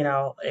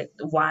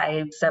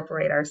 Why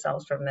separate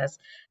ourselves from this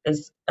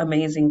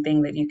amazing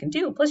thing that you can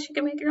do? Plus, you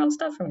can make your own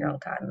stuff from your own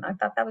cotton. I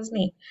thought that was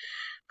neat.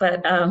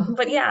 But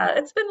yeah,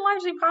 it's been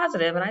largely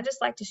positive, and I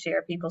just like to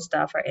share people's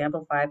stuff or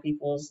amplify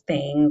people's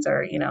things,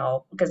 or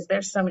because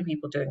there's so many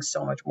people doing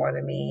so much more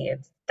than me.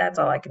 That's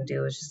all I can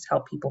do is just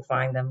help people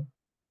find them.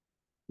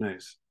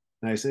 Nice,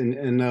 nice.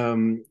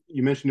 And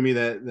you mentioned to me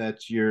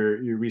that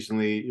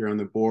you're on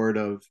the board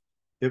of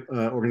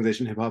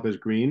organization Hip Hop is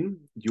Green.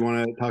 Do you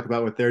want to talk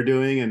about what they're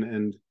doing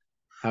and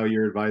how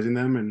you're advising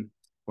them and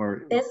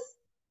or This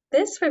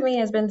this for me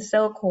has been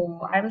so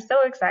cool. I'm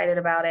so excited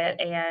about it,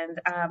 and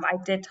I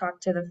did talk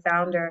to the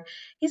founder.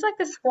 He's like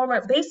this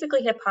former,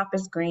 basically, Hip Hop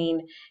is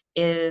Green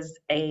is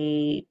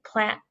a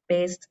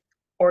plant-based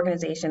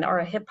organization or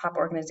a hip hop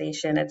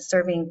organization. It's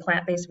serving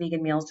plant-based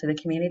vegan meals to the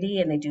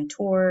community, and they do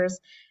tours,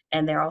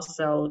 and they're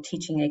also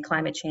teaching a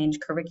climate change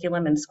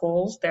curriculum in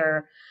schools.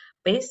 They're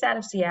based out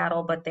of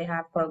Seattle, but they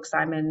have folks.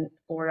 I'm in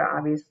Florida,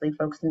 obviously,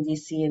 folks in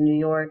DC and New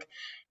York,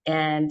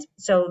 and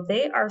so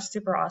they are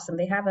super awesome.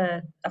 They have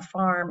a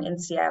farm in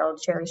Seattle,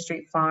 Cherry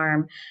Street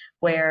Farm,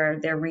 where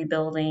they're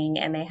rebuilding,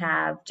 and they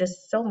have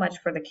just so much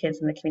for the kids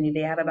in the community.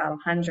 They have about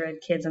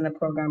 100 kids in the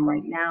program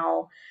right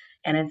now,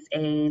 and it's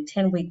a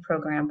 10-week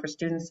program for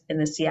students in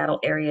the Seattle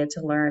area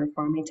to learn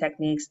farming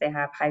techniques. They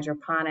have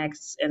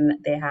hydroponics,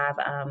 and they have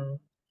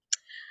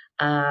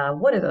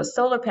what are those,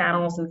 solar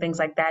panels and things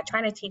like that,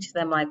 trying to teach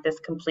them like this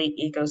complete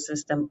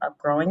ecosystem of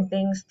growing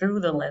things through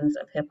the lens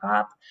of hip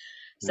hop.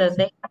 So nice.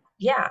 they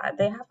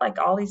have like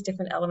all these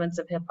different elements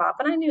of hip hop,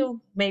 and I knew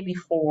maybe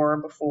four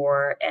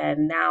before,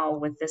 and now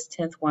with this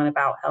 10th one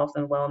about health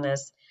and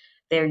wellness,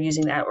 they're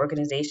using that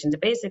organization to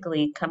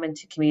basically come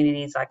into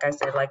communities, like I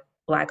said, like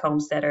Black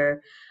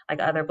Homesteader,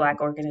 like other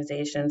Black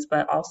organizations,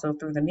 but also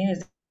through the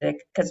music,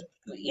 because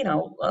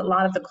a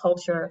lot of the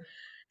culture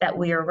that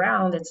we're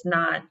around,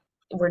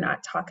 we're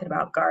not talking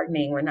about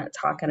gardening. We're not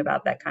talking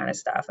about that kind of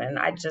stuff. And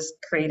I just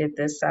created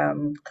this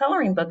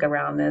coloring book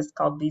around this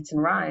called Beats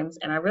and Rhymes.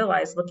 And I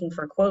realized looking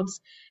for quotes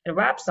in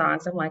rap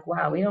songs, I'm like,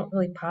 wow, we don't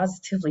really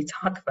positively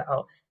talk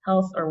about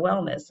health or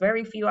wellness.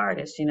 Very few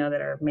artists,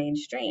 that are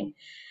mainstream.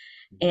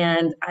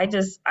 And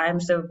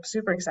I'm so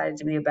super excited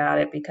to be about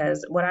it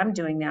because what I'm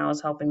doing now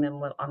is helping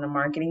them on the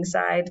marketing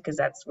side because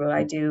that's what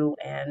I do.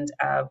 And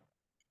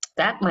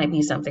that might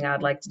be something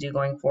I'd like to do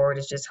going forward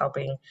is just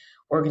helping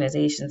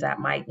organizations that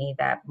might need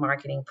that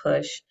marketing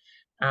push.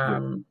 Yeah,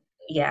 Um,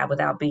 yeah,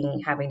 without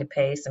having to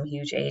pay some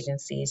huge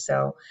agency.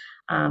 So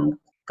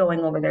going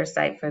over their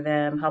site for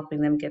them,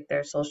 helping them get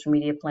their social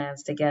media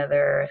plans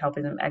together,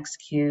 helping them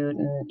execute,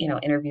 and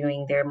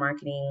interviewing their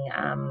marketing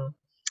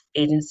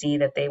agency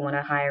that they want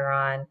to hire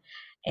on,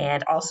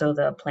 and also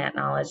the plant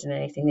knowledge and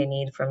anything they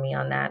need from me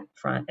on that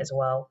front as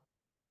well.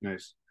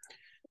 nice.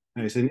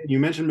 Nice. And you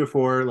mentioned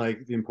before,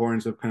 like the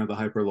importance of kind of the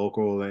hyper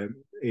local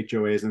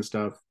HOAs and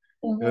stuff.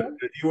 Hmm.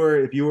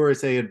 If you were,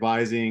 say,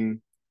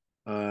 advising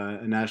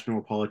a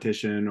national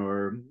politician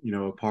or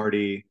a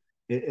party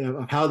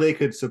of how they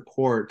could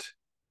support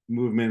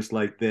movements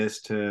like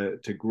this to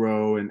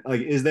grow, and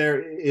like, is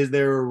there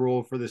a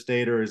role for the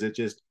state, or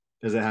does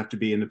it have to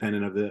be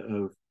independent of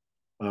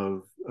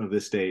the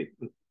state?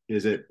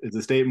 Is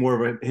the state more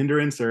of a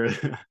hindrance, or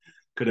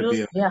could it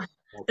be a Yeah.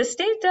 The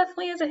state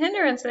definitely is a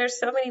hindrance. There's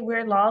so many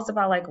weird laws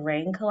about like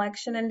rain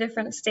collection in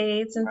different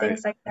states and right?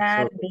 things like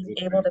That's so that. Being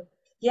crazy, able right? to,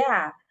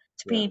 yeah,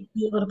 to Yeah,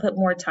 be able to put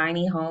more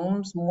tiny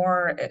homes,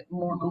 more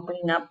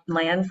opening up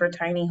land for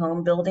tiny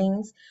home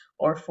buildings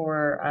or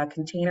for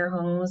container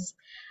homes.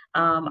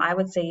 I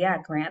would say, yeah,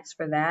 grants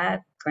for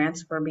that,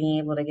 grants for being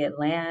able to get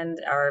land,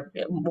 or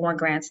more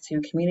grants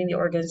to community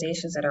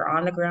organizations that are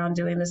on the ground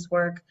doing this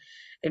work.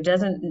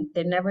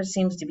 There never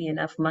seems to be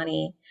enough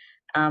money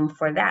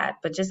for that,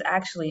 but just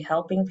actually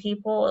helping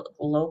people,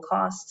 low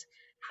cost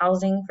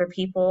housing for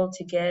people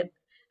to get,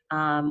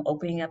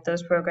 opening up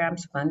those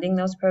programs, funding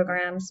those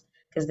programs.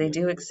 because they Yeah.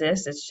 do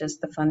exist. It's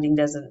just the funding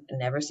doesn't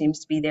never seems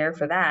to be there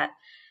for that.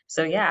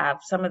 So yeah,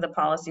 some of the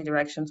policy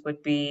directions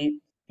would be,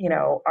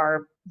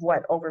 our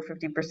what over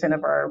 50%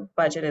 of our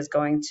budget is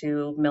going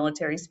to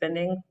military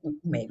spending.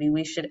 Maybe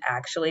we should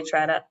actually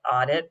try to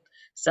audit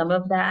some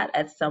of that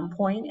at some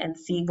point and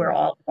see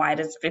Yeah. why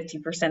does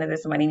 50% of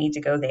this money need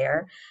to go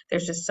there?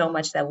 There's just so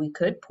much that we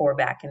could pour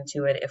back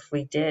into it if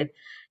we did,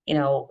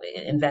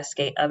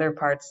 investigate other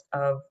parts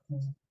of,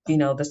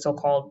 the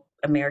so-called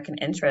American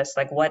interests.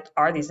 Like, what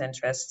are these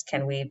interests?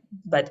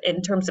 But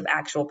in terms of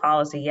actual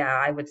policy, yeah,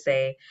 I would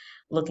say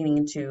looking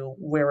into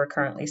where we're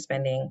currently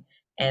spending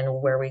and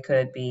where we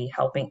could be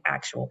helping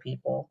actual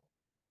people.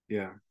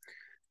 Yeah.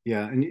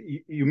 Yeah. And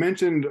you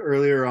mentioned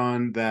earlier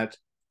on that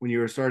when you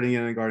were starting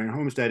in regarding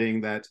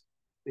homesteading, that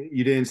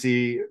you didn't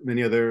see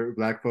many other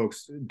Black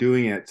folks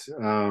doing it.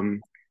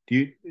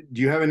 Do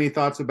you have any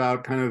thoughts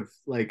about kind of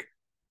like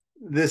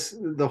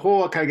the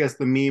whole, I guess,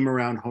 the meme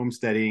around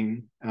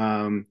homesteading?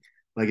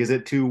 Like, is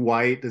it too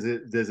white?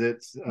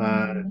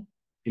 Mhm.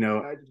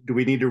 Do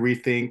we need to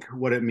rethink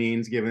what it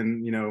means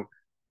given,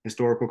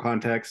 historical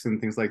context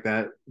and things like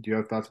that? Do you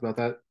have thoughts about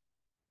that?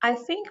 I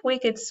think we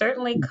could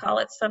certainly call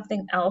it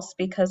something else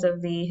because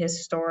of the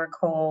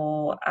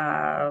historical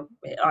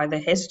or the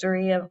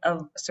history of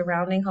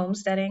surrounding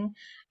homesteading,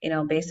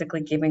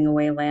 basically giving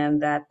away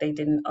land that they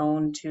didn't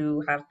own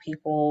to have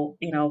people,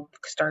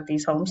 start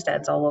these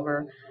homesteads all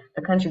over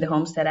the country. The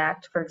Homestead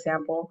Act, for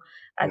example,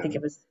 I Yeah. think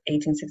it was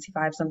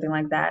 1865, something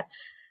like that.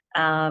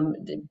 Um,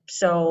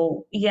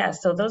 so yeah,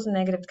 so those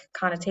negative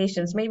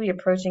connotations, maybe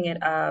approaching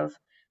it of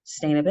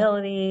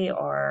sustainability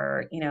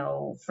or,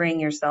 freeing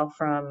yourself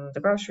from the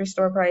grocery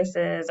store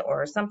prices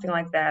or something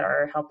like that,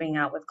 or helping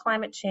out with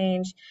climate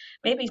change,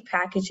 maybe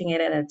packaging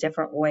it in a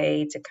different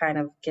way to kind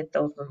of get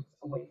those roots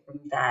away from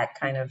that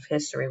kind of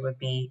history would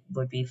be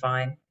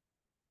fine.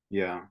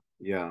 Yeah.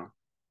 Yeah.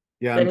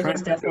 Yeah. But I'm it trying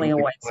is to think of definitely a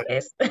like white what.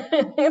 space.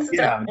 It's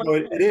Yeah, definitely no, a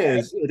it white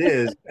space. is. It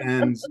is.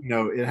 And,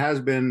 it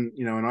has been,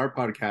 in our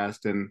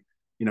podcast and,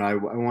 I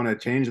want to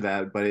change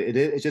that, but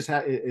it's just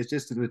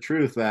the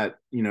truth that,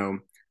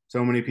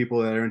 so many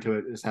people that are into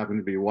it just happen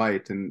to be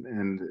white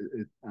and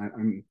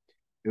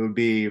it would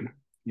be,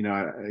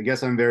 I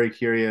guess I'm very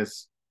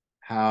curious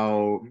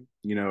how,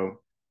 you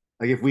know,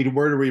 like if we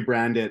were to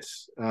rebrand it,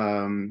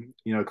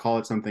 call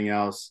it something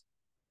else,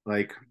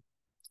 like,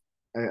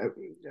 I,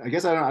 I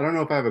guess I don't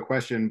know if I have a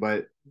question,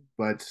 but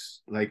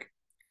like,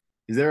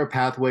 is there a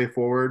pathway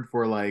forward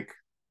for like,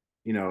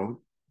 you know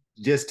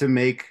just to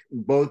make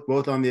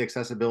both on the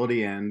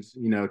accessibility end,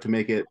 to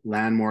make it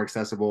land more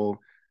accessible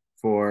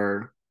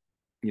for,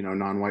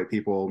 non-white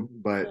people,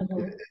 but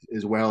Mhm.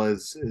 as well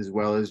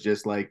as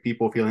just like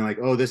people feeling like,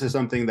 oh, this is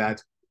something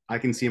that I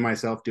can see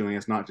myself doing,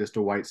 it's not just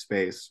a white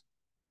space.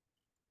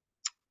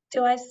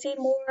 Do I see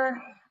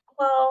more?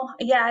 Well,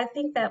 yeah, I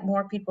think that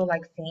more people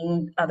like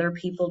seeing other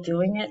people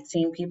doing it,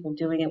 seeing people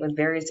doing it with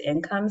various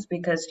incomes,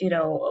 because,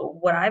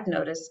 what I've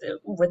noticed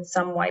with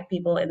some white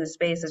people in the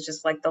space is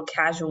just like they'll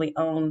casually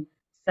own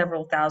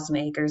several thousand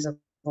acres of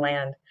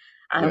land.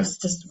 I Yeah. was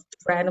just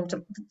random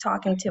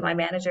talking to my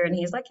manager, and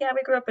he's like, "Yeah,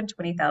 we grew up in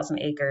 20,000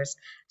 acres."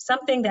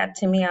 Something that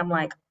to me, I'm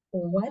like,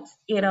 "What?"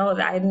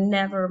 I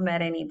never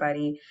met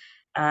anybody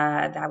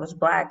that was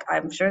Black.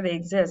 I'm sure they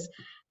exist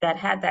that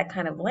had that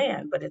kind of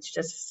land, but it's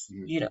just,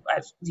 Mhm.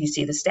 as you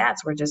see the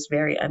stats, we're just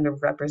very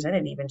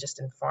underrepresented, even just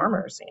in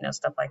farmers,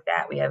 stuff like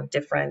that. We have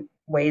different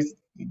ways,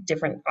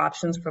 different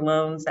options for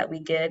loans that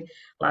we get, a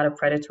lot of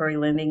predatory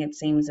lending, it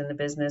seems, in the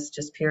business,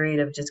 just period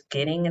of just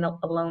getting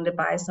a loan to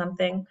buy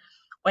something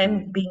Mhm.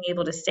 and being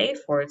able to save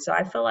for it. So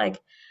I feel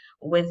like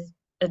with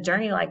a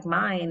journey like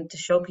mine to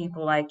show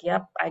people like,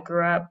 yep, I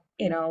grew up,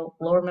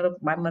 lower middle,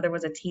 my mother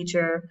was a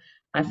teacher,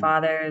 my Mhm.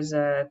 father's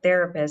a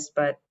therapist,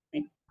 but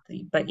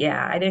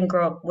yeah, I didn't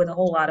grow up with a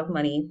whole lot of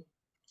money,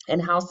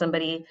 and how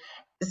somebody,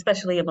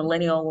 especially a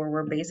millennial, where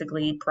we're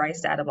basically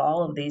priced out of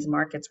all of these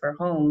markets for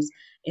homes,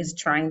 is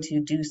trying to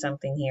do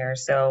something here.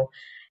 So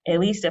at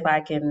least if I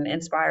can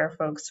inspire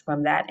folks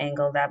from that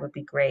angle, that would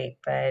be great.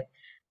 But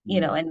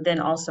Mhm. and then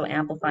also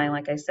amplifying,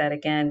 like I said,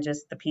 again,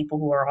 just the people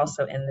who are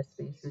also in the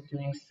space are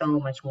doing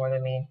so much more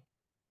than me.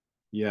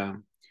 Yeah.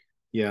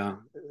 Yeah.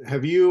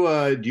 Do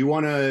you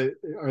want to,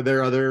 are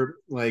there other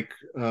like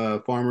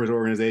farmers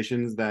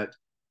organizations that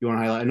you want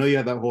to highlight? I know you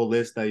have that whole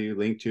list that you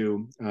linked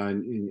to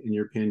in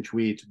your pinned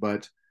tweet,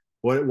 but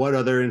what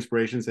other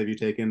inspirations have you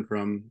taken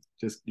from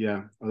just,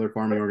 yeah, other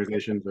farming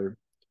organizations or,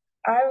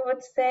 I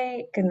would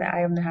say, and I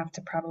am gonna have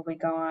to probably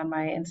go on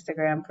my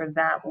Instagram for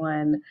that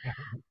one.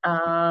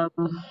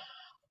 Um,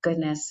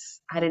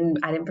 Goodness, I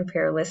didn't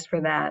prepare a list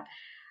for that.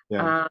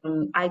 yeah.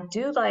 I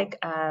do like,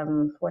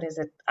 what is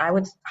it? I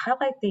would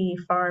highlight the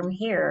farm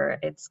here.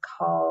 It's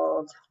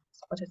called,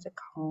 what is it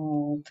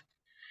called?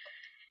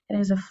 It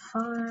is a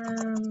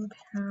farm,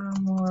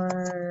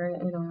 Paramore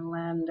in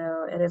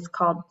Orlando. It is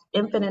called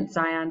Infinite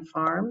Zion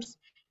Farms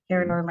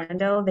here in Mhm.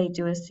 Orlando. They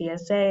do a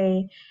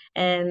CSA,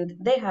 and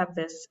they have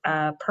this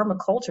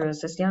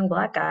permaculturist, this young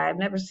Black guy. I've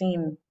never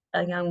seen.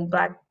 a young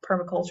black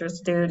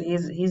permaculturist dude.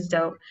 He's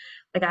dope.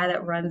 The guy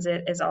that runs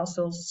it is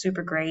also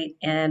super great,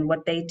 and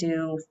what they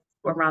do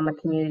around the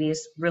community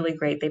is really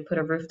great. They put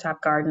a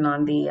rooftop garden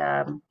on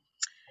the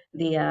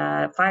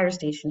fire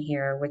station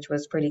here, which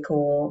was pretty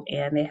cool.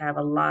 And they have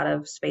a lot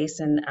of space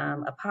in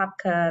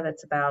Apopka,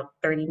 that's about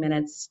 30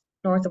 minutes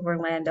north of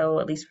Orlando,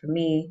 at least for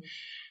me.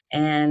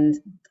 And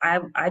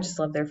I just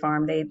love their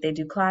farm. They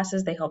do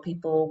classes, they help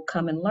people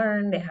come and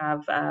learn. They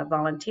have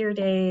volunteer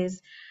days,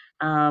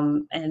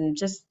 and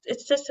just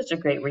it's just such a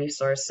great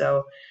resource.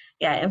 So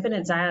yeah,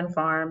 Infinite Zion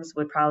Farms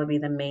would probably be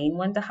the main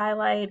one to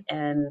highlight.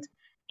 And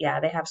yeah,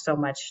 they have so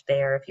much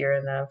there if you're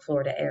in the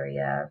Florida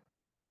area.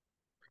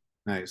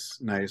 Nice,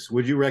 nice.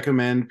 Would you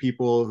recommend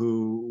people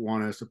who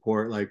want to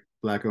support like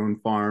black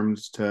owned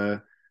farms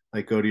to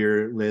like go to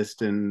your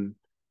list and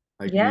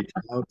like Yeah. reach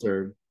out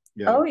or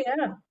yeah, Oh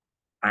yeah.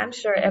 I'm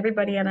sure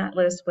everybody on that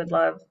list would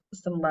love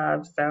some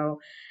love. So,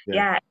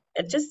 yeah,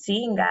 yeah, just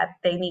seeing that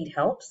they need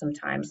help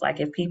sometimes. Like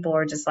if people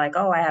are just like,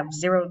 oh, I have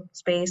zero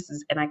space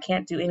and I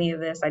can't do any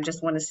of this, I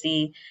just want to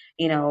see,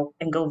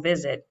 and go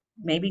visit,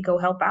 maybe go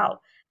help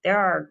out. There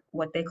are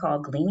what they call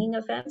gleaning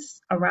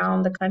events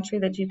around the country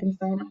that you can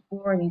sign up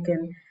for, and you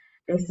can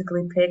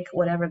basically pick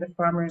whatever the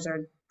farmers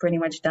are pretty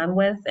much done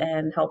with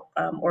and help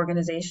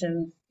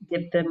organizations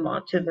get them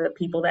to the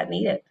people that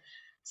need it.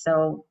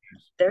 So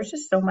there's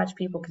just so much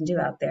people can do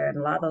out there, and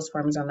a lot of those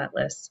farmers on that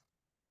list.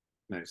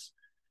 nice,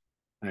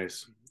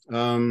 nice.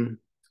 Um,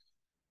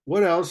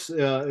 what else?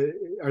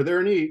 Are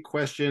there any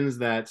questions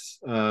that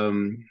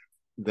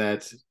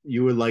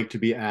you would like to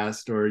be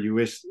asked, or you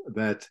wish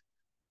that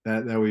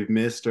we've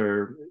missed,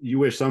 or you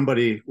wish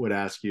somebody would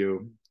ask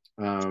you,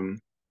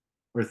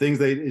 or things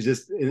that is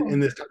just in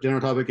this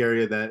general topic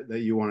area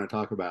that you want to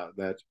talk about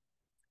that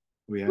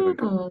we haven't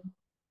covered? Hmm.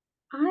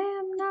 I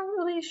am not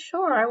really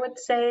sure. I would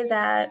say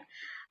that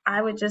I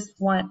would just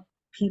want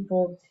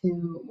people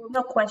to, well,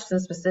 no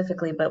questions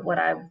specifically, but what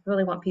I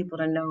really want people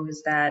to know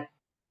is that,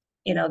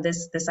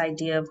 this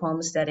idea of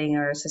homesteading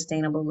or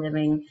sustainable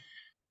living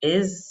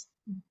is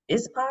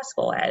is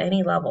possible at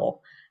any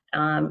level.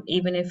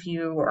 Even if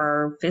you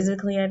are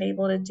physically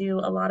unable to do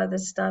a lot of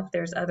this stuff,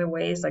 there's other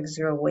ways like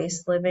zero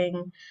waste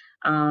living.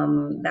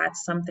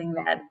 That's something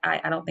that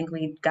I don't think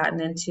we've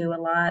gotten into a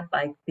lot,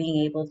 like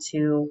being able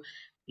to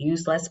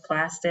use less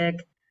plastic,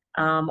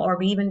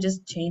 or even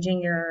just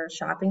changing your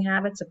shopping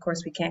habits. Of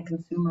course, we can't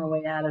consume our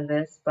way out of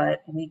this,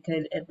 but we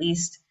could at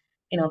least,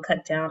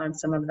 cut down on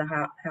some of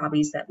the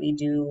hobbies that we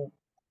do,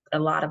 a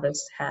lot of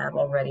us have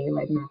already,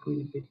 like not going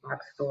to big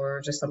box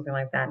stores or something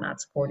like that, not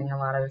supporting a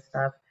lot of the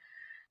stuff.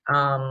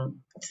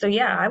 So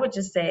yeah, I would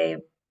just say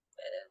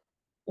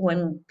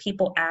when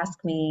people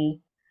ask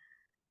me,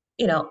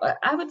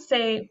 I would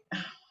say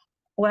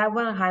what I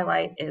want to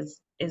highlight is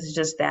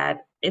just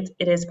that it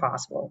is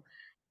possible.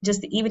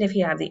 Just even if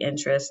you have the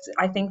interest,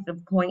 I think the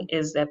point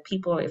is that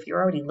people, if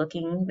you're already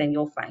looking, then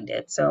you'll find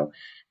it. So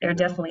there are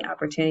Yeah. definitely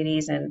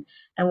opportunities, and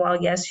while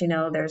yes,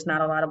 there's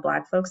not a lot of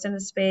Black folks in the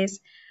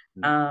space.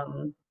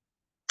 Um,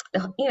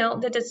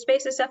 the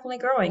space is definitely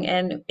growing.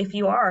 And if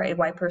you are a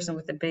white person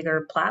with a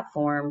bigger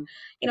platform,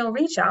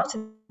 reach out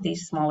to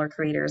these smaller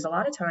creators. A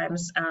lot of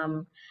times,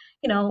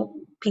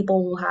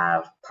 people will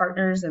have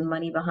partners and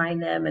money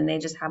behind them and they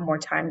just have more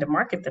time to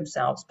market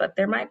themselves. But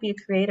there might be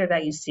a creator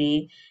that you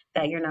see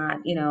that you're not,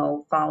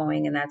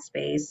 following in that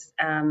space,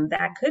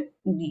 that could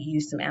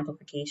use some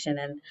amplification.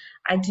 And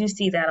I do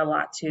see that a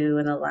lot too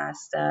in the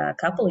last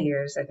couple of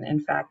years. And in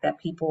fact, that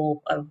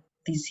people of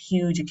these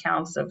huge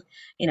accounts of,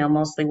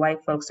 mostly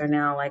white folks are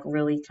now like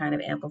really kind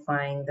of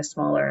amplifying the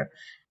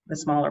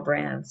smaller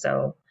brands.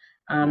 So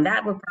Yeah.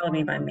 that would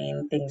probably be my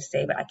main thing to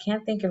say, but I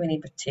can't think of any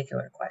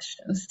particular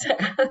questions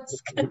to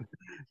ask.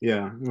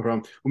 Yeah, no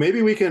problem. Well,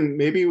 maybe we can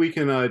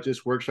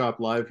just workshop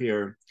live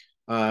here.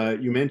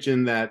 You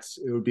mentioned that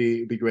it would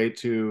be great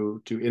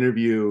to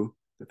interview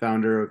the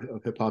founder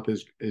of Hip Hop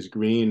is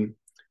Green. Um,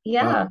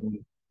 Yeah.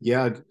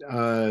 yeah,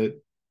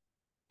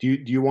 do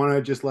you want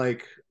to just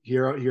like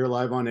here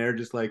live on air,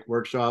 just like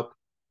workshop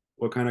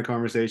what kind of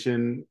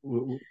conversation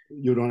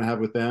you'd want to have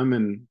with them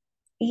and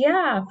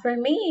Yeah, for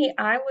me,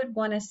 I would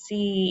want to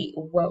see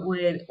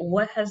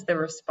what has the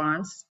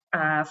response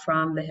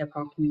from the hip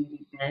hop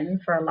community been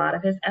for a lot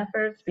of his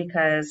efforts,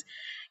 because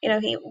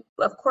he,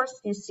 of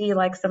course, you see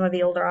like some of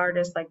the older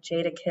artists like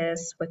Jada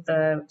Kiss with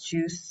the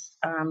Juice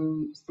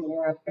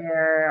singer up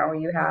there, or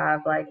you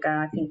have like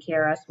I think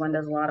KRS-One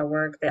does a lot of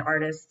work. The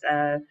artist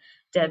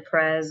Dead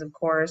Prez, of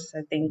course.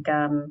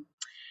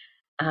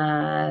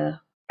 Uh,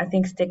 I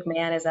think Stick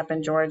Man is up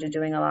in Georgia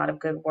doing a lot of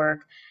good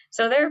work.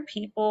 So there are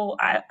people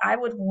I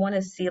would want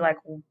to see like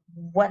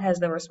what has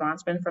the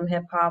response been from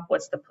hip hop?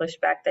 What's the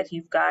pushback that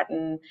you've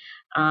gotten?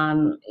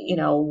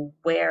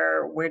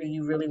 Where do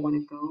you really want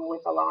to go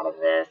with a lot of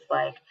this?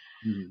 Like,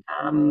 Mhm.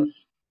 um,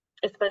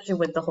 especially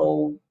with the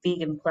whole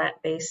vegan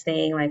plant-based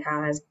thing, like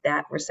how has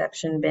that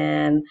reception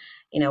been?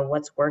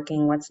 What's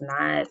working, what's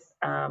not?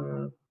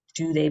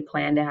 Do they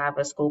plan to have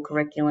a school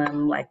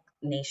curriculum like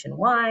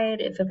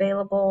nationwide if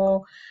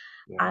available?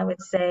 Yeah. I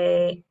would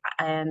say,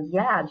 and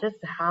yeah, just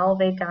how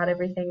they got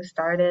everything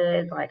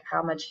started, like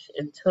how much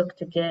it took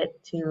to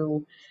get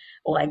to,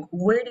 like,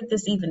 where did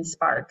this even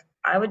spark?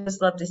 I would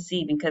just love to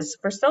see because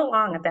for so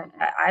long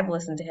that I've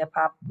listened to hip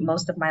hop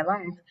most of my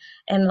life,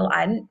 and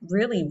I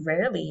really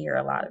rarely hear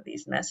a lot of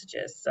these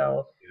messages.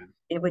 So Yeah.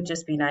 it would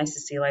just be nice to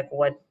see like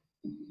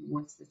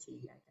what's the tea,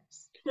 I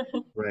guess.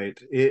 Right.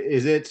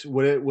 Is it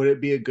would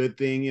it be a good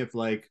thing if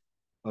like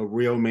a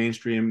real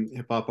mainstream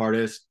hip hop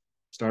artist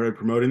started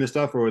promoting this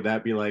stuff, or would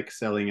that be like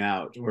selling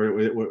out? Or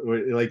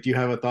like, do you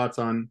have a thoughts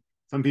on?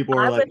 Some people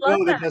are I like, would love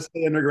no, they that. just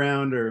stay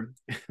underground, or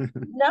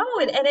No,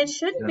 and it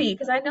shouldn't yeah, be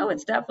because I know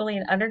it's definitely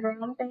an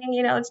underground thing.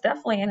 It's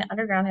definitely an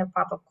underground hip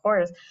hop, of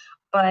course,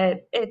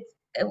 but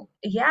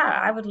yeah,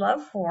 I would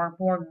love for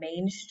more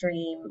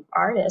mainstream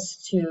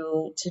artists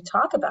to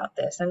talk about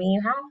this. I mean,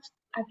 you have,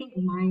 I think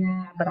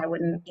Maya, but I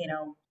wouldn't,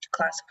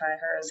 classify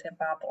her as hip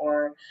hop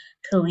or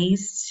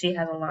Khalees. She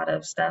has a lot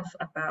of stuff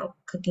about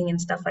cooking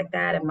and stuff like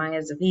that, and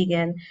Maya's a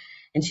vegan,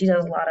 and she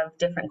does a lot of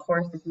different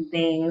courses and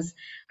things.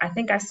 I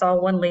think I saw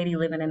one lady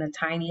living in a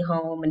tiny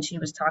home and she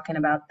was talking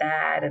about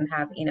that and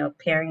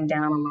paring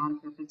down a lot of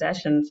her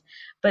possessions.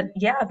 But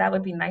yeah, that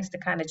would be nice to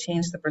kind of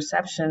change the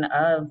perception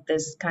of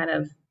this kind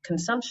of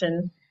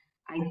consumption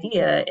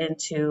idea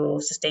into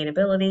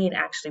sustainability and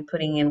actually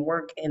putting in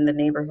work in the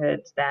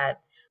neighborhoods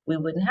that we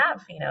wouldn't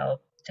have,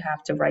 to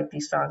have to write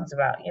these songs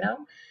about.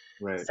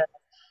 right. So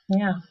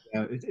yeah.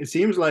 Yeah, it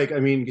seems like, I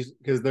mean,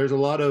 because there's a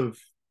lot of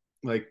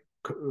like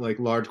like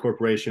large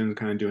corporations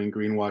kind of doing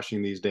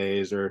greenwashing these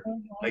days, or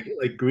Mhm.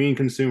 like green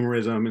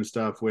consumerism and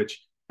stuff,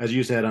 which, as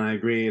you said, and I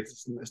agree,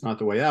 it's not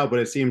the way out. But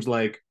it seems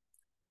like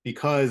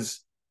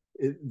because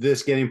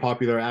this getting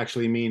popular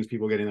actually means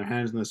people getting their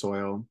hands in the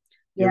soil,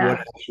 it would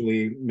Yeah,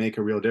 actually make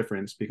a real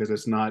difference because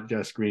it's not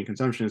just green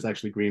consumption; it's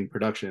actually green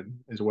production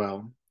as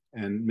well,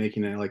 and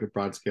making it like a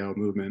broad scale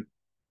movement.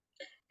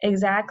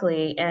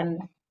 exactly. And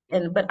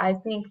but I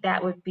think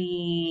that would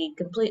be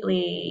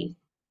completely.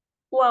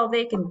 Well,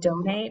 they can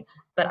donate,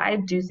 but I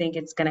do think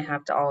it's going to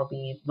have to all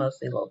be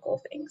mostly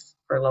local things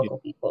for Yeah, local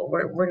people.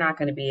 We're not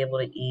going to be able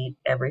to eat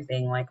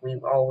everything like we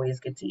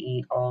always get to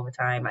eat all the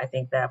time. I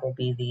think that will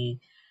be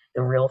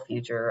the real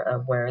future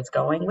of where it's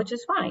going, which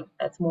is fine.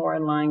 That's more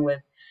in line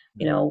with,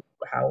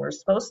 how we're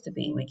supposed to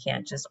be. We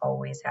can't just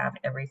always have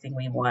everything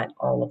we want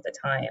all of the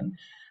time.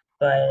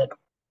 But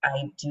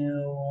I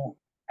do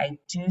I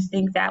do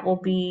think that will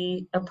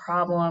be a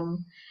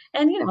problem.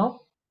 And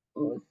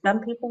some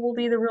people will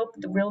be the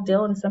real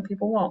deal and some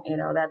people won't.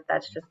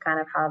 That's just kind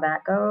of how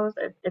that goes.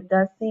 It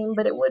does seem,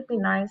 but it would be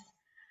nice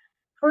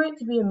for it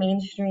to be a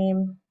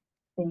mainstream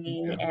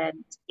thing. yeah.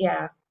 And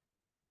yeah.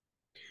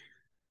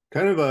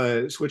 Kind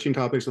of switching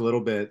topics a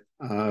little bit.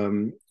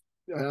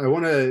 I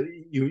want to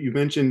you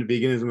mentioned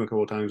veganism a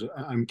couple of times.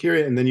 I'm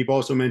curious, and then you've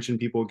also mentioned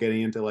people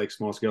getting into like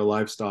small scale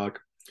livestock.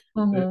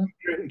 Uh, Hmm.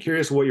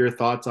 Curious what your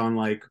thoughts on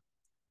like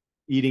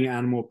eating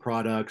animal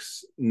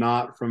products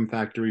not from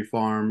factory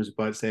farms,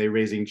 but say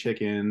raising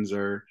chickens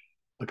or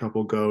a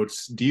couple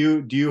goats. Do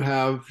you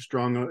have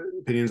strong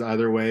opinions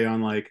either way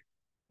on like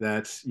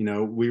that?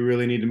 We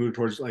really need to move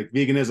towards like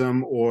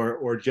veganism,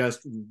 or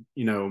just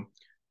you know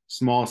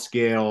small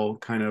scale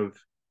kind of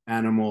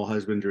animal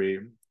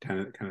husbandry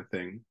kind of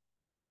thing.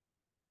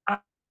 I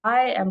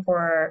I am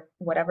for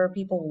whatever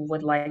people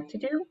would like to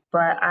do,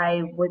 but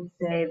I would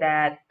say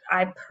that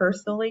I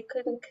personally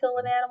couldn't kill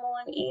an animal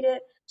and eat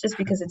it just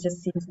because it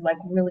just seems like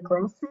really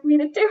gross for me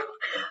to do.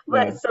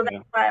 Yeah, But so that's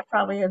yeah, why I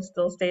probably have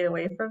still stayed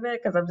away from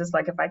it because I'm just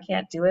like, if I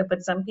can't do it,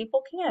 but some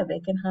people can. They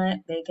can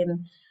hunt, they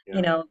can,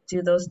 yeah,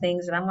 do those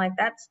things. And I'm like,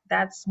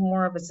 that's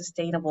more of a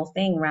sustainable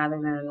thing rather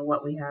than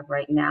what we have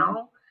right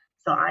now.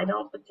 So I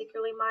don't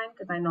particularly mind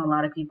because I know a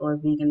lot of people are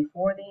vegan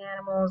for the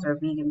animals or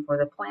vegan for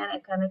the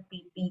planet, kind of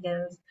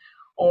vegans,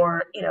 yeah.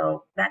 or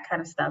that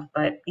kind of stuff.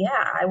 But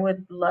yeah, I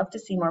would love to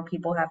see more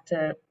people have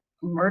to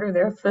murder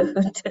their food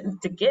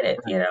to get it,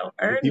 If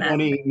earn you that.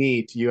 want to eat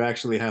meat, you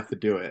actually have to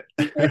do it.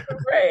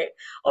 Right.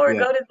 Or Yeah,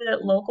 go to the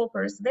local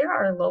person. There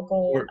are local,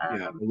 or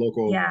yeah, a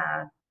local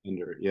yeah,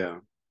 vendor. Yeah,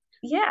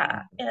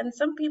 yeah, and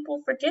some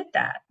people forget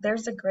that.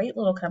 There's a great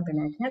little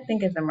company. I can't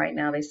think of them right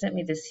now. They sent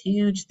me this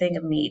huge thing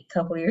of meat a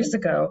couple years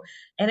ago,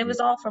 and it yeah, was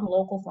all from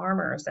local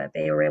farmers that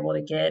they were able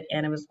to get,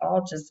 and it was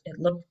all just, it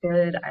looked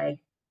good. I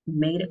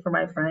made it for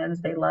my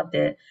friends. They loved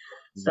it.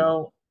 yeah.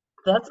 So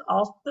that's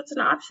an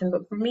option.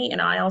 But for me,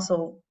 and I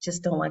also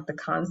just don't like the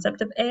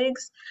concept of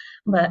eggs,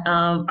 but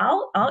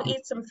I'll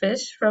eat some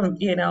fish from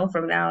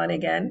now and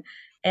again.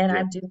 And Yeah.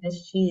 I do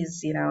miss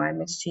cheese, I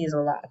miss cheese a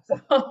lot.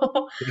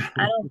 So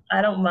I Yeah.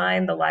 don't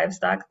mind the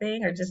livestock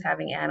thing or just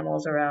having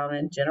animals around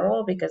in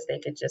general because they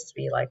could just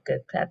be like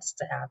good pets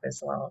to have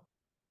as well.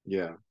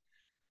 Yeah.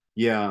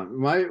 Yeah.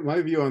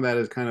 My view on that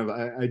is kind of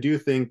I do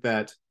think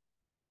that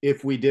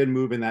if we did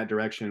move in that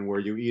direction where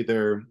you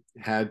either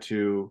had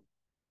to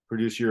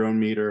produce your own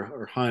meat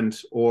or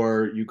hunt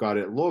or you got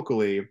it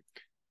locally,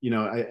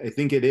 I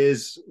think it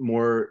is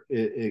more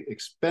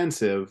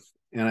expensive.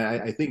 And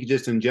I think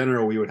just in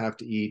general, we would have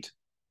to eat,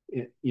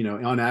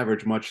 on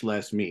average, much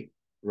less meat,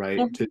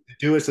 right? To Mhm.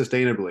 do it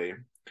sustainably.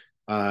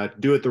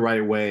 do it the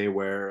right way,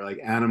 where like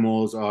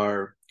animals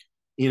are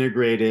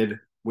integrated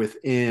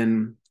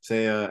within,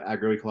 say, a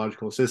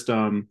agroecological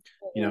system,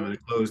 in a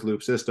closed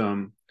loop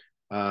system,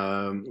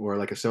 or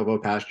like a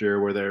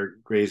silvopasture where they're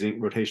grazing,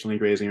 rotationally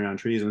grazing around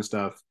trees and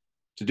stuff.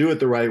 To do it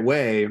the right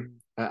way,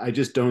 I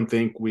just don't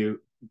think we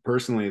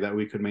personally that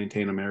we could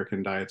maintain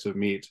American diets of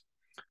meat.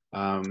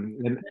 And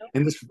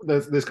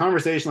this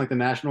conversation, like the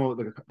national,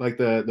 like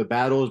the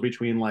battles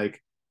between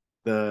like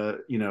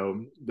the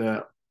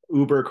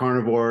uber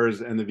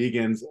carnivores and the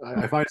vegans,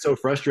 I find it so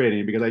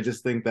frustrating because I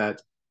just think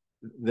that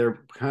they're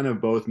kind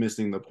of both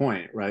missing the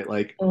point, right?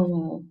 Like,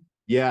 Mhm.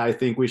 yeah, I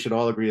think we should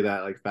all agree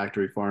that like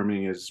factory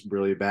farming is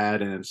really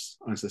bad and it's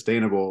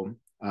unsustainable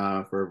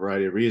for a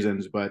variety of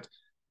reasons. But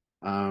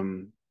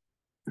um,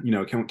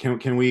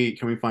 can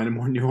we find a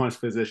more nuanced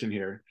position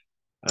here?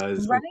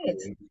 Is what Right.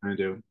 I'm trying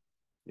to do.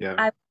 Yeah.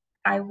 I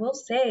I will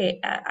say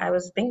I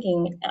was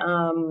thinking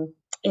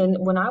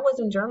in when I was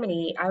in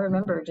Germany, I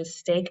remember just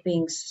steak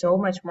being so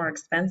much more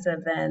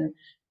expensive than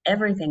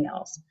everything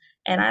else.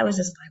 And I was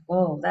just like,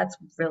 whoa, that's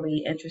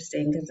really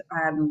interesting because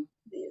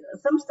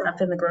some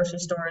stuff in the grocery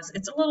stores,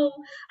 it's a little,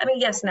 I mean,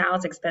 yes, now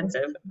it's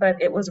expensive,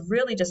 but it was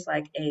really just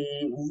like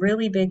a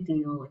really big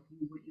deal.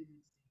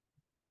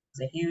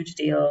 Was a huge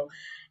deal.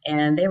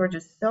 And they were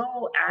just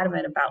so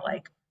adamant about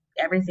like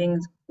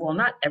everything's, well,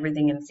 not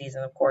everything in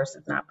season, of course,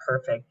 it's not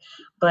perfect,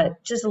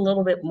 but just a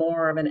little bit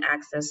more of an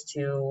access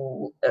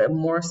to a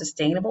more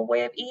sustainable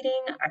way of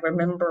eating. I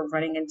remember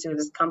running into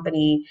this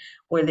company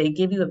where they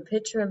give you a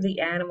picture of the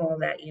animal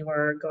that you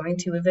are going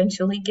to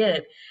eventually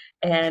get.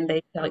 And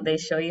they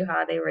show you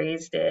how they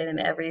raised it and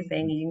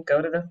everything. You can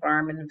go to the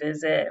farm and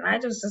visit. And I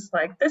just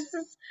like, this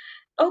is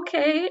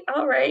okay,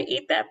 all right,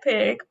 eat that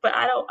pig, but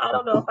I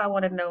don't know if I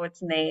want to know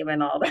its name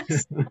and all that.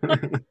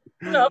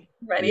 I don't know if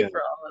I'm ready Yeah.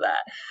 for all of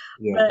that.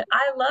 Yeah. But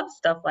I love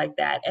stuff like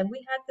that. And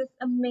we had this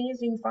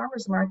amazing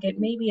farmers market,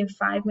 maybe a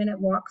 5 minute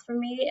walk from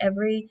me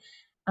every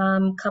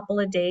couple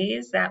of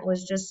days. That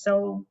was just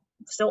so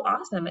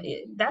awesome.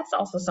 That's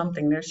also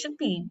something. There should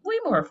be way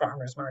more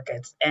farmers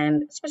markets,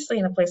 and especially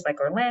in a place like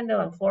Orlando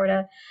and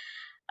Florida,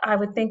 I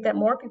would think that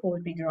more people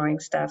would be growing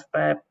stuff.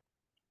 But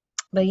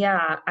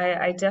yeah,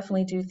 I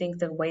definitely do think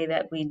the way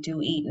that we do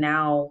eat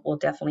now will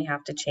definitely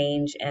have to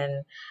change.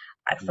 And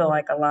I feel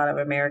like a lot of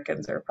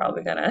Americans are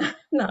probably gonna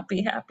not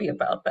be happy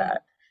about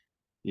that.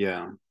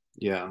 Yeah.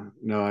 Yeah.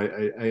 No,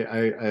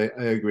 I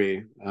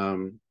agree.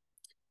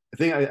 I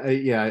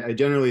think yeah, I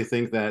generally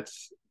think that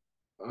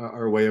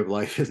our way of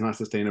life is not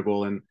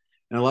sustainable, and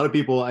a lot of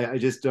people, I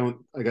just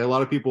don't like. A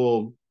lot of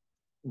people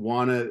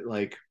want to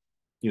like,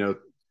 you know,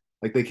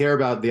 like they care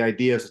about the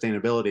idea of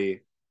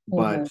sustainability, Hmm.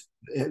 but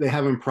they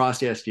haven't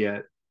processed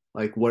yet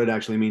like what it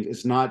actually means.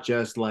 It's not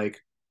just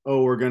like,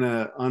 oh, we're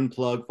gonna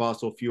unplug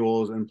fossil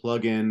fuels and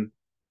plug in,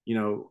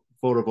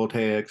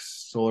 photovoltaics,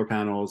 solar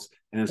panels,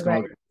 and it's all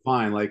Right,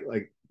 fine. Like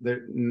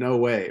there, no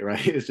way,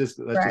 right? It's just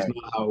that's just right.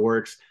 not how it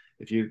works.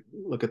 If you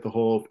look at the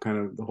whole kind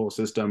of the whole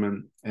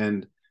system,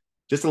 and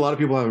just a lot of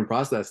people haven't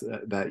processed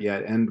that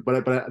yet. And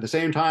but at the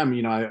same time,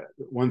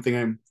 one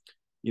thing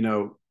you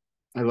know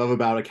I love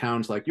about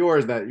accounts like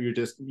yours, that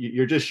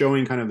you're just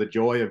showing kind of the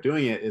joy of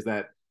doing it, is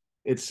that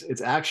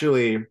it's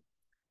actually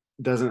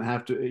doesn't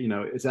have to,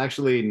 it's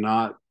actually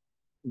not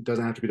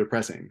doesn't have to be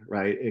depressing,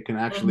 right? It can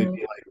actually Hmm.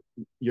 be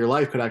like your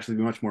life could actually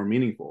be much more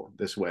meaningful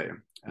this way.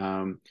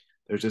 um,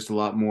 there's just a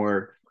lot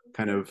more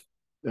kind of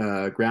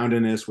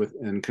groundedness with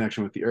and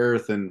connection with the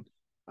earth, and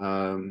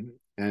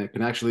it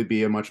can actually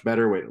be a much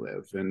better way to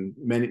live. And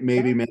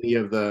maybe many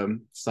of the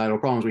societal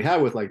problems we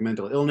have with like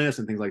mental illness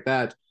and things like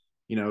that,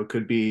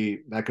 could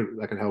be that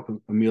could help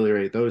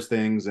ameliorate those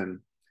things. And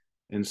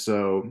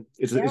so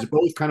Yeah. it's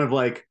both kind of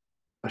like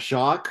a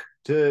shock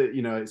to,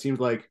 it seems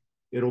like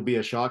it'll be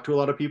a shock to a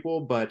lot of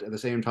people, but at the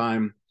same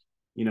time,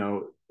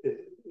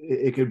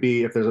 it could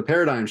be, if there's a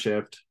paradigm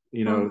shift,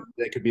 Mhm.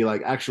 it could be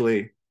like,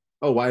 actually,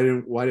 oh, why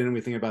didn't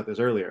we think about this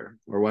earlier?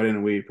 Or why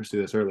didn't we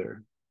pursue this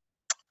earlier?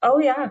 Oh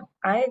yeah,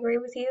 I agree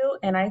with you.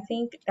 And I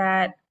think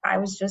that I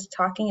was just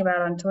talking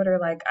about on Twitter,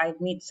 like I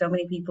meet so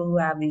many people who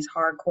have these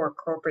hardcore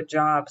corporate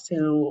jobs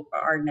who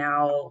are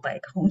now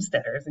like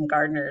homesteaders and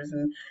gardeners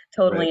and Right.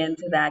 totally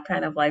into that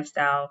kind of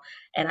lifestyle.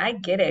 And I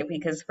get it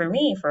because for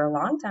me, for a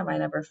long time, I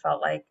never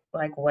felt like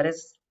what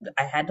is,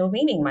 I had no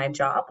meaning. My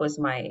job was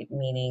my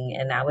meaning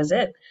and that was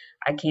it.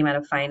 I came out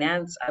of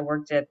finance. I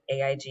worked at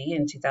AIG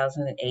in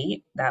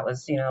 2008. That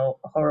was, a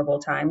horrible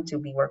time to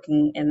be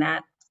working in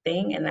that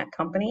thing in that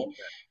company.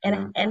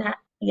 Yeah.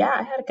 Yeah,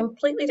 I had a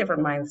completely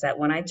different mindset.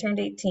 When I turned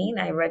 18,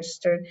 I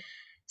registered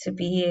to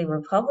be a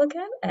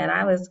Republican and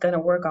I was going to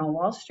work on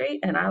Wall Street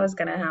and I was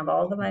going to have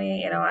all the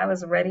money. I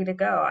was ready to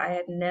go. I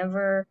had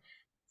never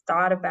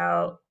thought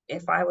about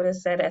if I would have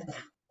said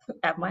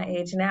at my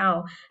age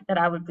now that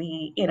I would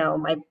be,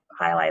 my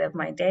highlight of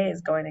my day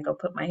is going to go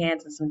put my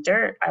hands in some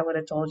dirt. I would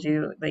have told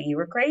you that you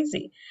were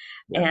crazy.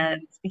 Yeah.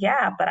 And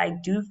yeah, but I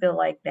do feel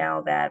like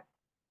now that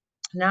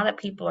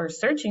people are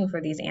searching for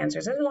these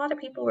answers, there's a lot of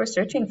people who are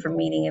searching for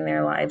meaning in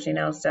their lives.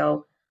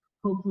 So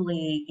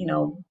hopefully,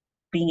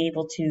 being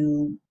able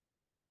to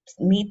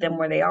meet them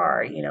where they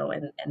are,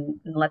 and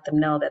let them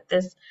know that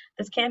this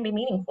can be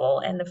meaningful.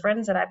 And the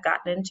friends that I've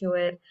gotten into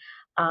it,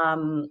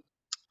 um,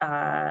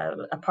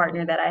 a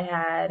partner that I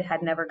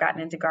had never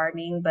gotten into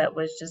gardening, but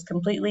was just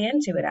completely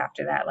into it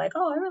after that. Like,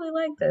 oh, I really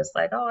like this.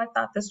 Like, oh, I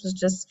thought this was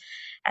just,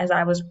 as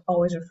I was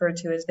always referred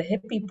to as the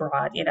hippie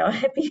broad,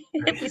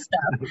 hippie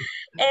stuff.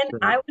 And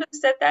I would have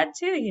said that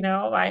too.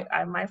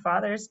 My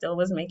father still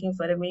was making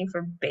fun of me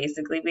for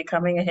basically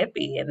becoming a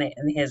hippie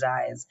in his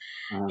eyes.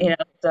 Um,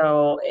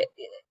 So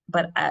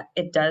but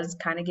it does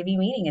kind of give you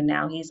meaning. And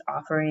now he's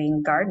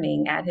offering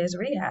gardening at his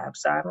rehab.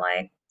 So I'm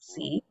like,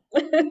 see,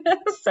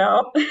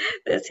 so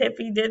this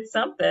hippie did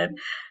something.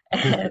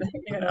 And,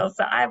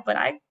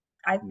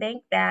 I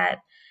think that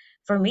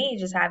for me,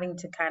 just having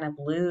to kind of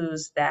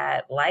lose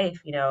that life,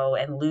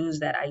 and lose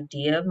that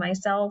idea of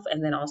myself,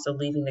 and then also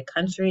leaving the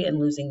country and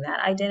losing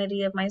that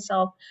identity of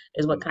myself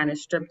is what kind of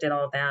stripped it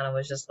all down and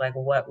was just like,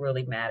 what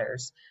really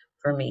matters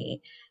for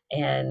me.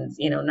 And,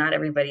 not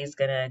everybody's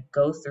going to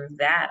go through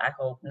that. I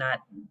hope not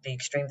the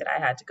extreme that I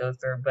had to go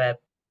through, but,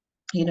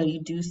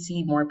 you do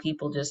see more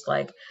people just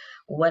like,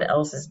 what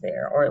else is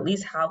there? Or at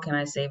least how can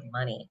I save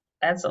money?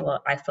 That's a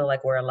lot. I feel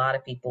like where a lot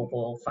of people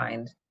will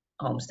find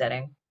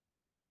homesteading.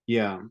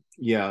 Yeah,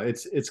 yeah.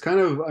 It's kind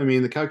of, I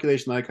mean, the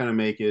calculation I kind of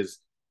make is,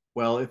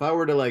 well, if I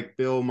were to like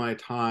bill my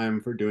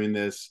time for doing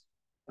this,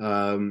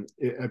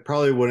 I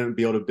probably wouldn't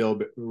be able to bill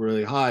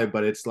really high,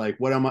 but it's like,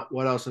 what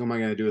else am I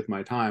going to do with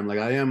my time? Like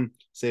I am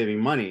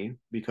saving money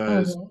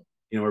because,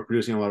 Hmm. we're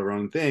producing a lot of our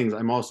own things.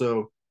 I'm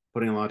also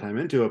putting a lot of time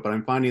into it, but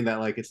I'm finding that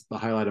like it's the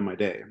highlight of my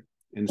day.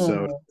 And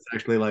so Hmm. it's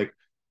actually like,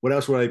 what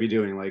else would I be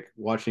doing? Like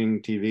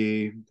watching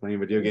TV, playing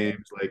video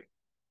games, like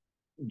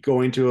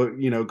going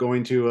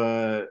to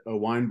a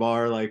wine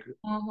bar, like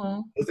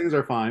Hmm. those things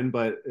are fine,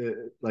 but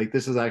like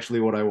this is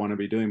actually what I want to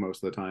be doing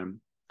most of the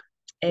time,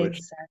 which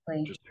is Exactly.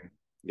 interesting.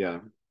 Yeah.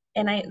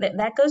 And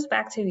that goes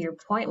back to your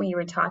point when you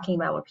were talking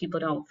about what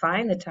people don't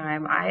find the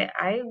time.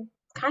 I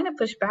kind of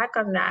push back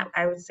on that.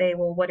 I would say,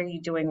 well, what are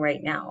you doing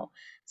right now? Yeah.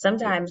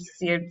 Sometimes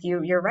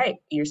you're right.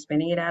 You're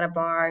spending it at a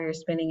bar, you're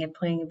spending it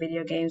playing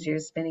video games, you're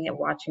spending it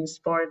watching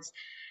sports.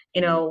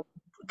 You Mhm. know,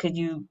 could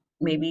you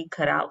maybe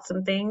cut out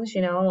some things?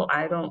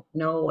 I don't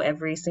know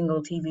every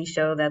single TV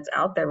show that's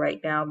out there right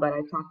now, but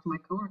I talk to my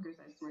coworkers,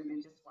 I swear they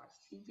just watch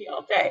TV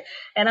all day.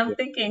 And I'm Yeah.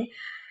 thinking,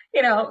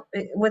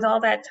 with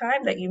all that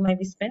time that you might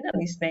be spending on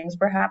these things,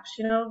 perhaps,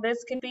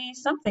 this could be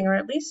something, or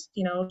at least,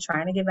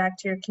 trying to get back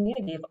to your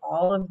community. If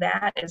all of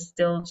that is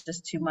still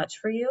just too much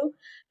for you,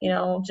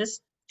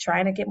 just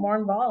trying to get more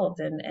involved.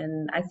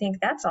 And I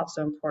think that's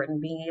also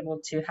important, being able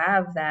to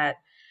have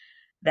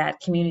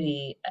that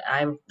community.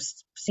 I've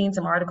seen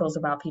some articles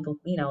about people,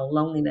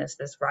 loneliness,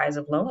 this rise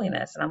of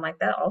loneliness. And I'm like,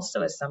 that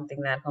also is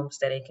something that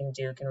homesteading can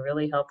do, can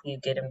really help you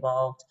get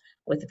involved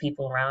with the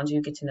people around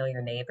you, get to know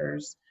your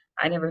neighbors.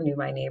 I never knew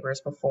my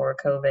neighbors before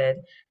COVID.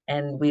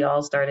 And we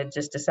all started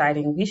just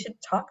deciding we should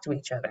talk to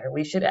each other.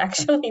 We should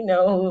actually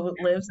know who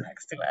lives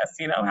next to us.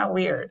 How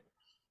weird.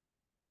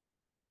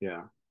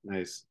 Yeah.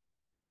 Nice.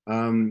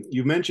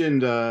 You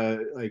mentioned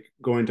like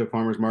going to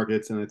farmers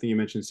markets, and I think you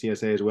mentioned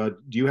CSA as well.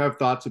 Do you have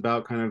thoughts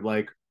about kind of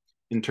like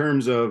in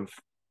terms of,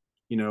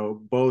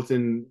 both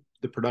in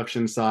the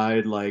production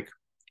side, like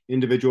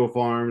individual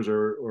farms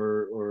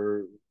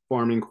or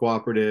farming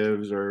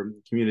cooperatives or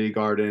community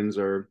gardens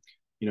or,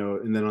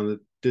 and then on the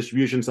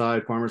distribution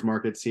side, farmers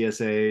markets,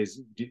 CSAs.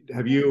 Do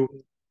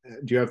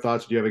you have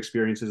thoughts? Do you have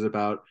experiences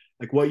about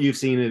like what you've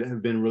seen it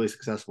have been really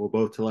successful,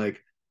 both to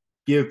like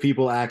give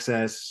people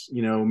access,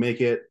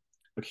 make it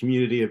a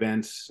community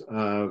event,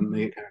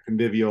 make it kind of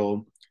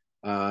convivial,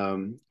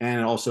 and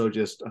also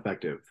just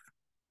effective.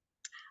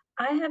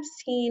 I have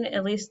seen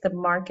at least the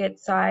market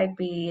side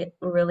be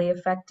really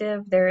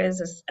effective. There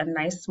is a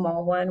nice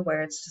small one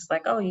where it's just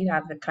like, oh, you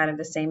have the kind of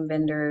the same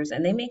vendors,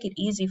 and they make it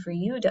easy for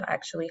you to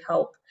actually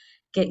help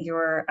get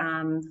your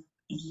own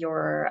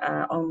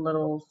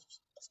little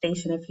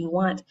station if you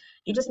want.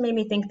 You just made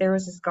me think there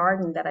was this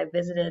garden that I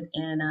visited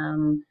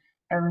in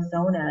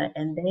Arizona,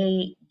 and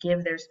they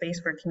give their space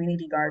for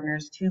community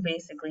gardeners to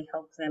basically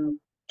help them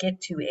get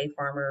to a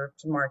farmer's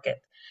market.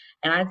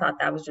 And I thought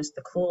that was just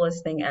the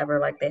coolest thing ever.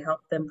 Like they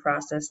help them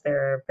process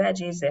their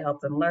veggies, they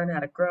help them learn how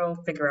to grow,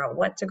 figure out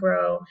what to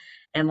grow,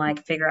 and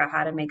like figure out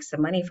how to make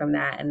some money from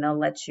that. And they'll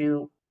let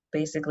you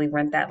basically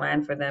rent that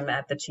land for them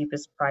at the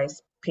cheapest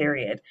price,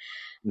 period.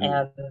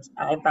 Mhm. And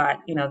I thought,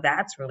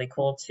 that's really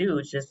cool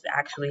too, just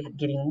actually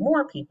getting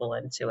more people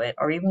into it,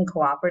 or even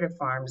cooperative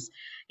farms.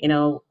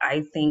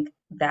 I think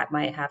that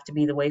might have to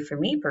be the way for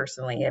me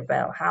personally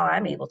about how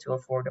I'm able to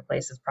afford a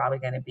place is probably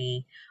going to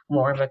be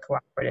more of a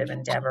cooperative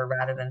endeavor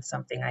rather than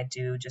something I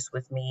do just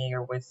with me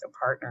or with a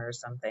partner or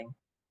something.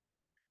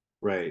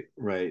 Right,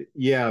 right.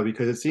 Yeah,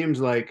 because it seems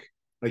like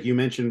you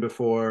mentioned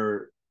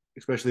before,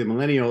 especially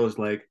millennials,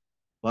 like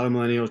a lot of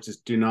millennials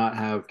just do not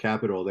have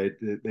capital. They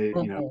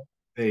Hmm.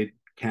 they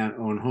can't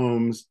own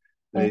homes.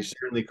 They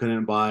certainly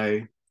couldn't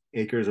buy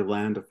acres of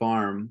land to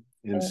farm.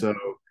 And so,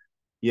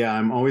 yeah,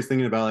 I'm always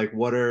thinking about like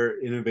what are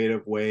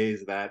innovative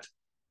ways that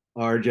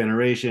our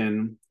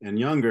generation and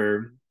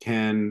younger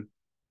can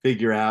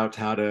figure out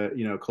how to,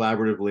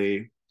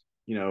 collaboratively,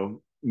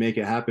 make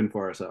it happen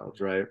for ourselves,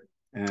 right?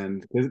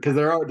 And because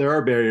there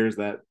are barriers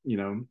that,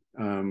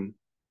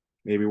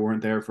 maybe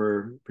weren't there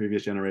for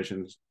previous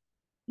generations.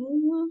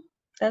 Mhm.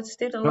 That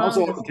student But also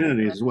loans is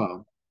opportunities as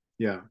well.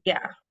 Yeah.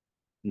 yeah.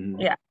 Hmm.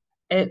 Yeah,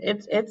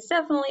 it's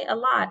definitely a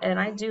lot, and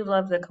I do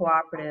love the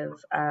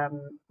cooperative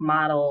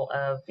model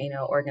of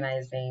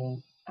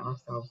organizing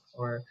ourselves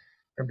for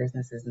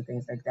businesses and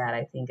things like that.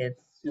 I think it's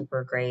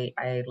super great.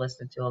 I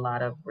listen to a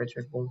lot of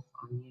Richard Wolff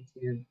on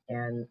YouTube,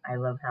 and I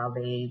love how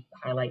they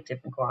highlight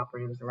different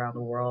cooperatives around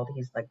the world.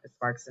 He's like this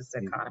Marxist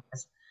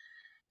economist.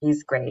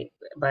 He's great,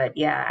 but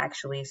yeah,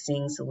 actually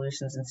seeing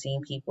solutions and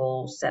seeing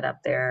people set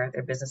up their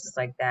businesses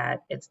like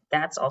that,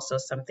 that's also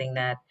something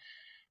that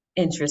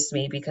interests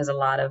me because a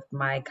lot of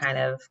my kind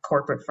of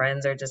corporate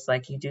friends are just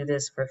like, you do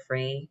this for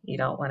free. You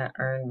don't want to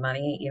earn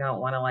money. You don't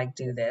want to like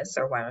do this,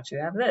 or why don't you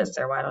have this,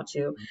 or why don't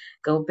you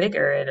go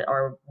bigger,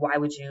 or why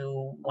would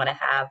you want to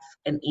have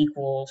an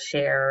equal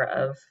share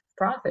of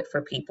profit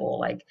for people?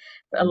 Like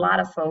a lot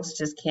of folks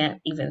just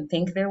can't even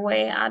think their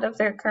way out of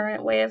their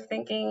current way of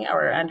thinking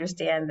or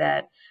understand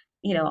that.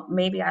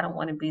 Maybe I don't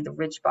want to be the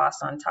rich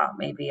boss on top.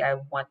 Maybe I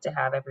want to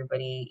have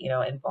everybody,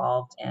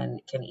 involved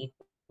and can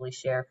equally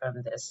share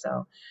from this.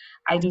 So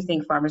I do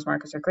think farmers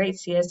markets are great.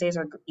 CSAs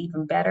are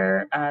even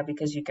better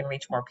because you can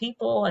reach more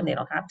people and they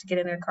don't have to get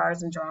in their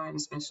cars and drive,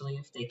 especially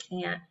if they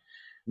can't.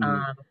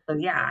 Hmm. So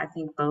yeah, I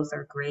think both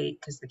are great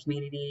because the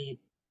community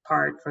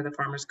part for the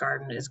farmers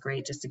garden is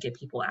great just to get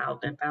people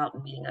out and about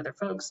and meeting other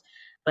folks.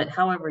 But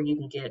however you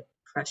can get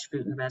fresh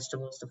fruit and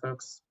vegetables to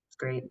folks, it's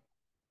great.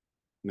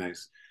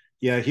 Nice.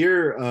 Yeah,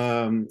 here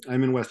I'm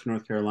in Western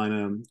North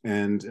Carolina,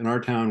 and in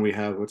our town we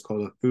have what's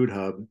called a food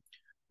hub,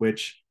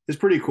 which is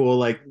pretty cool.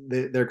 Like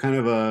they're kind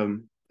of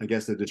I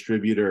guess, a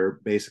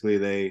distributor.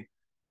 Basically,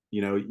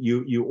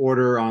 you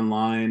order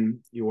online,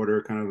 you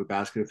order kind of a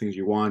basket of things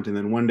you want, and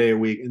then one day a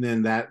week, and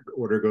then that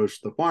order goes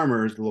to the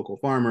farmers, the local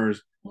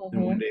farmers,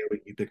 and one Mm-hmm. day a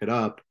week you pick it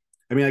up.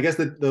 I mean, I guess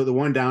the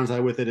one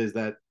downside with it is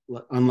that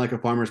unlike a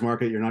farmer's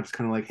market, you're not just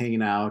kind of like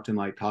hanging out and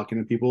like talking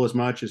to people as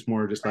much. It's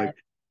more just like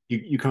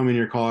Right. you come in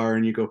your car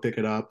and you go pick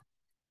it up.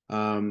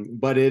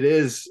 But it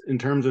is, in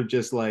terms of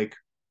just like,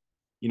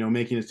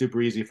 making it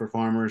super easy for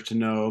farmers to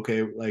know,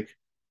 okay, like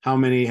how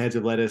many heads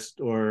of lettuce,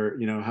 or,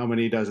 how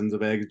many dozens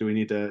of eggs do we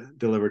need to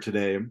deliver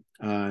today,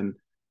 and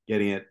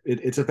getting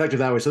it's effective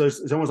that way. So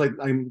it's almost like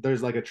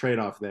there's like a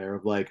trade-off there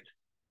of like,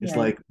 it's Right.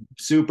 like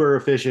super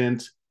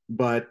efficient,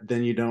 but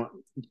then you don't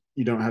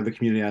have the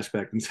community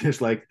aspect. And so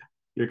it's like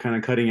you're kind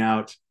of cutting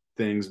out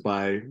things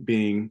by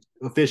being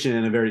efficient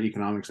in a very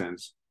economic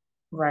sense.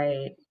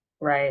 Right.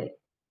 Right.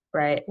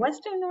 Right.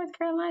 Western North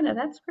Carolina,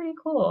 that's pretty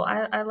cool.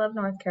 I love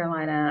North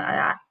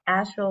Carolina.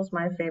 Asheville's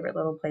my favorite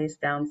little place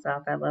down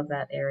south. I love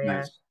that area.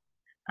 Nice.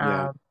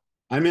 Yeah. Um,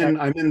 I'm but in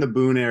I'm in the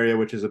Boone area,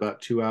 which is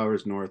about 2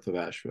 hours north of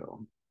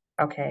Asheville.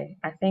 okay,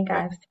 I think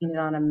Yeah. I've seen it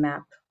on a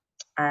map.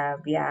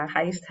 Yeah,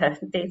 I used to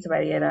date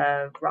somebody in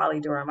Raleigh,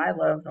 Durham. I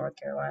love North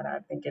Carolina. I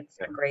think it's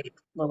Yeah. a great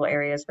little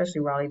area, especially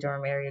Raleigh,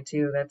 Durham area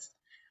too. That's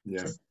Yeah.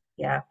 just,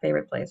 yeah,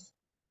 favorite place.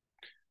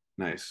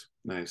 Nice.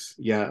 Nice.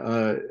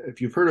 Yeah.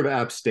 If you've heard of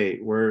App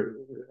State, where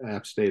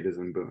App State is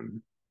in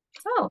Boone.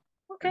 Oh,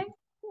 okay,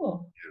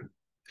 cool.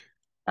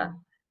 Uh,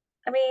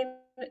 I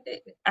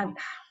mean,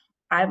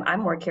 I'm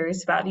more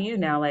curious about you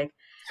now. Like,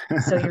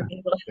 so you're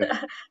able Yeah.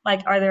 to,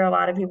 like, are there a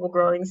lot of people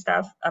growing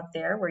stuff up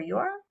there where you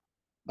are?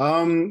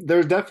 Um,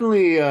 there's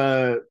definitely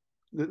uh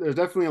there's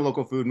definitely a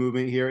local food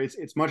movement here.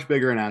 It's much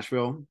bigger in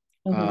Asheville.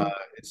 Uh, Mm-hmm.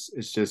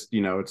 it's just,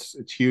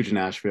 it's huge in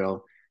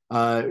Asheville.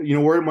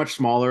 We're much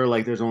smaller.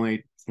 Like there's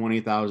only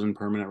 20,000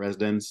 permanent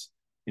residents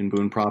in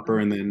Boone proper,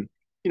 and then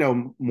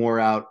more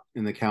out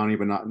in the county,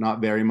 but not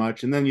very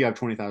much. And then you have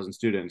 20,000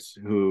 students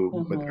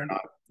but they're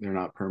Mm-hmm.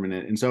 not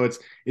permanent, and so it's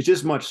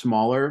just much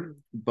smaller.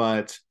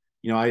 But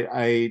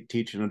I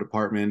teach in a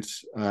department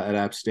at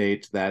App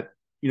State that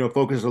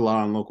focuses a lot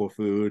on local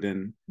food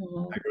and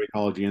Mm-hmm.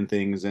 agroecology and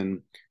things.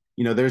 And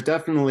there's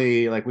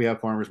definitely, like, we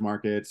have farmers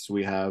markets,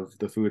 we have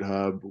the food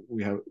hub,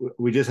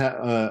 we just had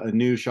a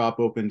new shop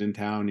opened in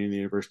town near the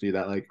university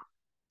that like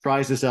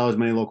tries to sell as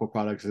many local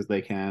products as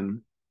they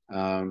can.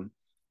 Um,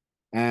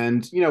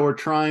 and we're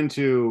trying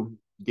to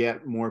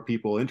get more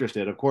people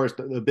interested. Of course,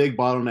 the big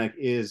bottleneck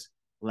is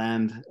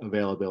land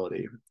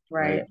availability,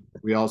 right? Right.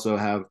 We also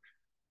have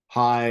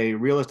high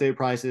real estate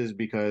prices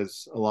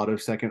because a lot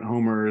of second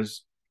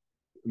homers,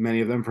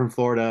 many of them from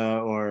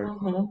Florida or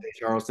Mm-hmm.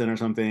 Charleston or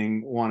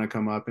something, want to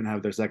come up and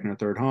have their second or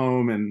third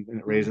home, and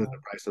it raises the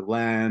Mm-hmm. price of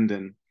land.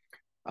 And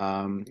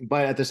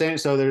but at the same,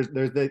 so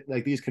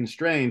like these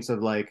constraints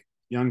of like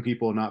young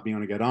people not being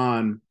able to get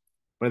on,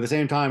 but at the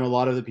same time, a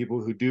lot of the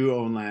people who do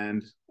own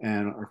land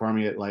and are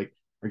farming it like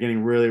are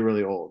getting really,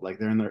 really old. Like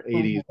they're in their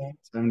 80s,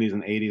 Mm-hmm. 70s,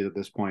 and 80s at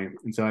this point.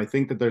 And so I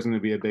think that there's going to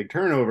be a big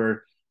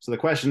turnover. So the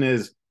question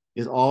is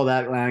all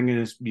that land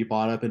going to be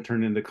bought up and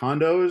turned into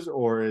condos,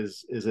 or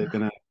is it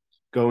going to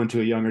go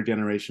into a younger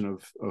generation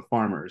of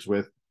farmers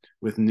with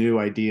new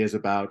ideas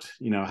about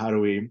how do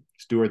we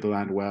steward the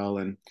land well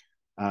and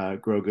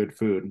grow good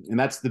food? And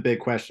that's the big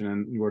question.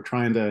 And we're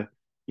trying to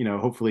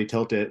hopefully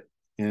tilt it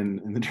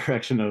in the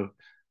direction of,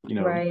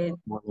 Right.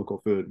 more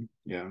local food.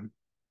 Yeah.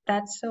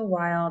 That's so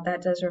wild.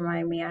 That does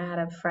remind me. I had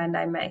a friend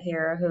I met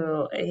here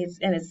who he's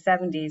in his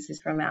 70s.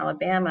 He's from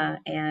Alabama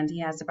and he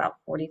has about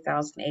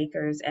 40,000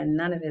 acres, and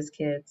none of his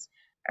kids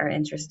are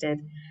interested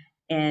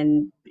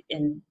in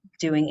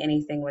doing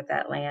anything with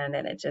that land,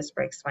 and it just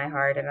breaks my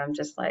heart. And I'm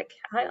just like,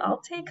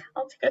 I'll take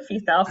a few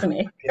thousand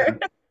Yeah. acres.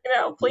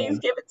 Yeah. Please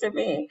give it to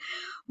me.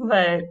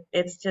 But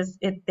it's just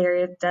it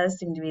does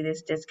seem to be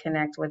this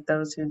disconnect with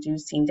those who do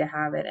seem to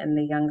have it and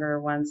the younger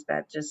ones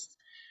that just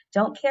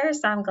don't care.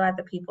 So I'm glad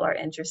that people are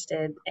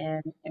interested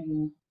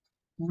in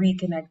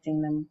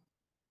reconnecting them.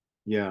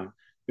 Yeah.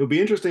 It would be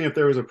interesting if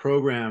there was a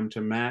program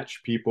to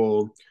match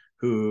people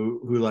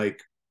who like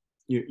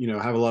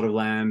have a lot of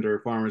land or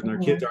farmers and their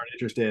kids Hmm. aren't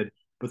interested,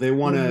 but they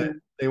want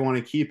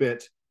to keep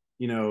it,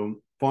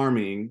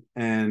 farming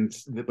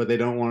but they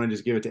don't want to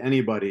just give it to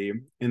anybody.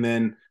 And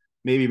then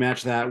maybe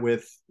match that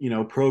with,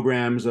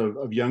 programs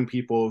of young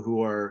people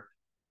who are,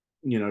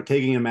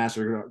 taking a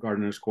master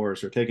gardener's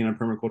course or taking a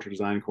permaculture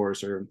design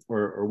course or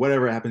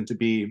whatever it happens to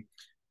be,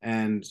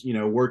 and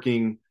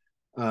working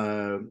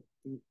uh,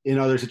 in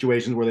other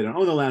situations where they don't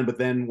own the land, but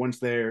then once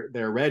they're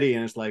ready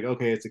and it's like,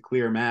 okay, it's a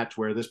clear match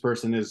where this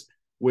person is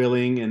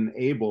willing and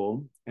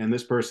able, and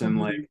this person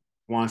like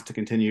Hmm. wants to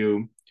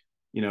continue,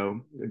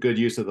 a good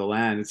use of the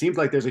land. It seems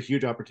like there's a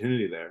huge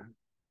opportunity there.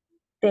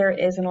 There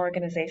is an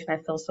organization, I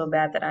feel so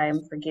bad that I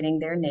am forgetting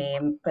their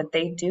name, but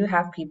they do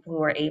have people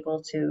who are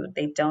able to,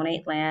 they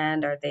donate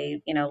land or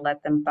they,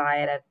 let them buy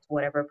it at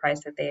whatever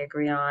price that they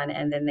agree on.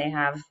 And then they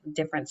have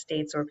different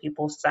states where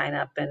people sign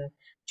up and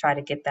try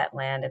to get that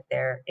land if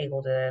they're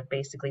able to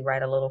basically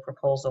write a little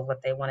proposal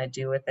what they want to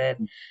do with it.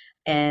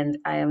 And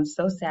I am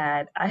so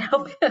sad. I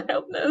hope none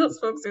of those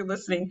folks are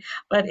listening.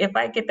 But if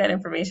I get that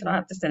information, I'll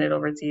have to send it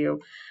over to you.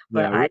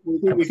 Yeah, But we I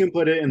we was, can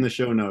put it in the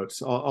show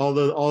notes. All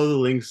the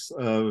links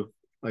of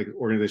like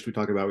organizations we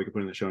talk about, we can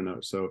put in the show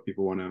notes. So if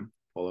people want to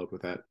follow up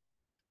with that.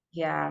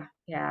 yeah,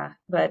 yeah.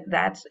 But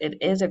it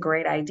is a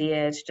great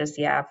idea. It's just,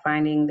 yeah,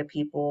 finding the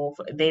people.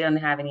 They don't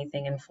have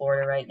anything in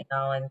Florida right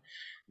now. And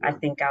I Yeah.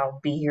 think I'll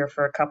be here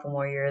for a couple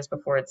more years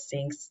before it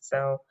sinks.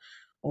 So,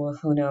 well,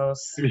 who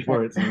knows?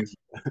 Before it sinks.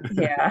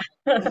 Yeah.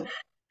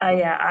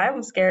 Yeah,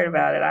 I'm scared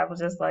about it. I was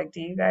just like,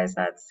 do you guys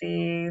not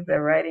see the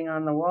writing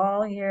on the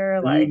wall here? Are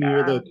you Like,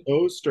 near the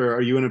coast, or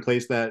are you in a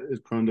place that is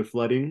prone to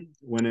flooding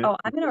when it oh,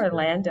 I'm in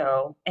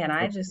Orlando and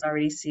I just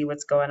already see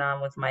what's going on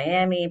with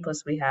Miami.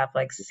 Plus, we have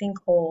like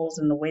sinkholes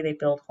and the way they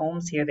build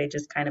homes here, they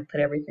just kind of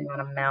put everything on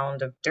a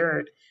mound of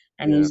dirt.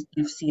 And yeah.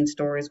 you've seen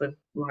stories with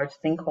large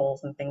sinkholes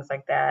and things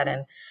like that.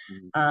 And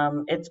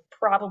Mhm. it's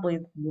probably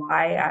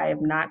why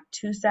I'm not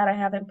too sad I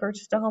haven't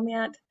purchased a home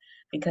yet,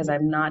 because Yeah.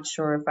 I'm not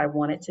sure if I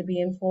want it to be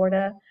in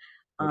Florida.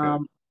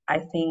 Okay. I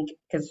think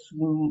because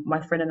my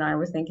friend and I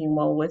were thinking,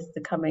 well, with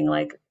the coming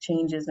like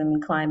changes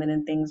in climate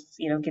and things,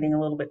 getting a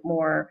little bit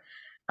more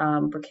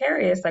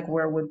precarious, like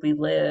where would we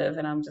live?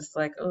 And I'm just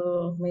like,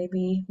 oh,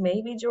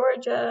 maybe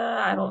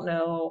Georgia. I don't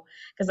know,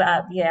 because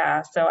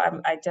yeah. So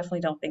I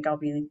definitely don't think I'll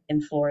be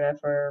in Florida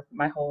for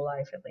my whole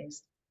life at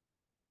least.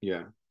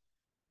 Yeah.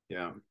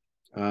 Yeah.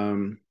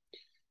 Um,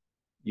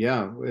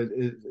 yeah.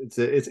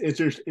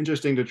 It's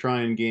interesting to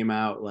try and game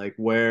out like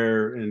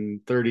where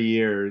in 30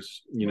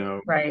 years,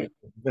 Right,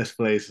 best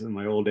place in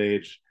my old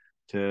age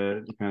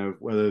to kind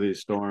of weather these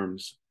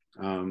storms.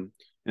 And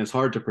it's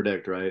hard to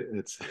predict, right?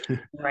 It's I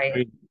right.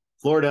 mean,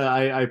 Florida.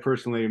 I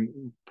personally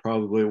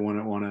probably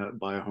wouldn't want to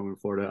buy a home in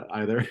Florida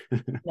either.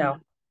 No,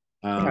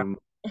 no. um,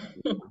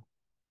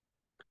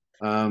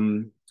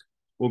 um,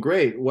 well,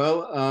 great.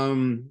 Well,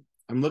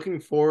 I'm looking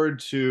forward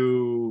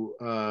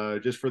to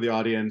just for the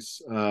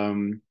audience.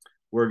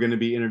 We're going to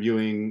be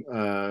interviewing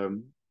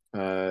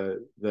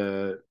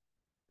the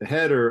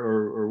head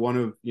or one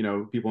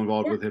of people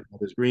involved Yeah, with Hip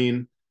Hop is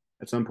Green.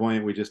 At some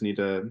point, we just need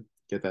to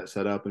get that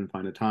set up and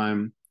find a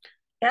time.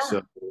 yeah.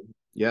 So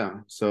yeah,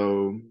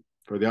 so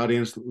for the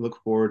audience,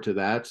 look forward to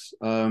that.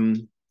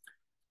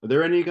 Are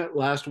there any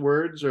last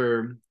words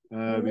or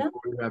No,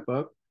 before we wrap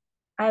up?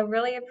 I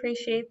really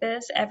appreciate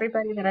this.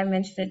 Everybody that I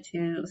mentioned it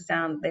to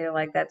they're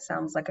like, that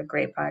sounds like a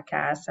great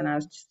podcast. And I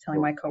was just telling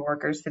Cool. my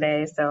coworkers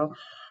today. So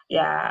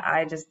yeah,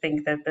 I just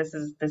think that this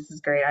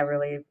is great. I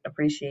really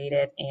appreciate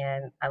it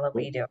and I love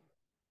what Cool. you do.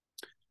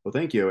 Well,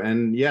 thank you.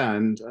 And yeah,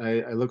 and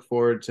I look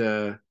forward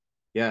to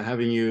yeah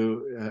having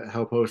you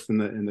help host in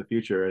the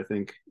future. I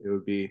think it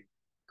would be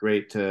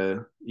great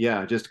to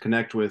yeah just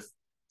connect with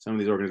some of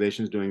these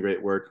organizations doing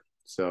great work.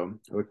 So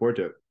I look forward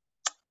to it.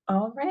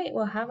 All right.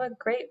 Well, have a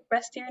great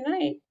rest of your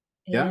night.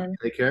 Yeah, And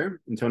take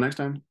care. Until next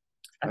time.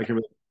 Bye, okay,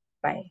 Kimberly.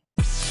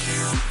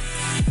 bye.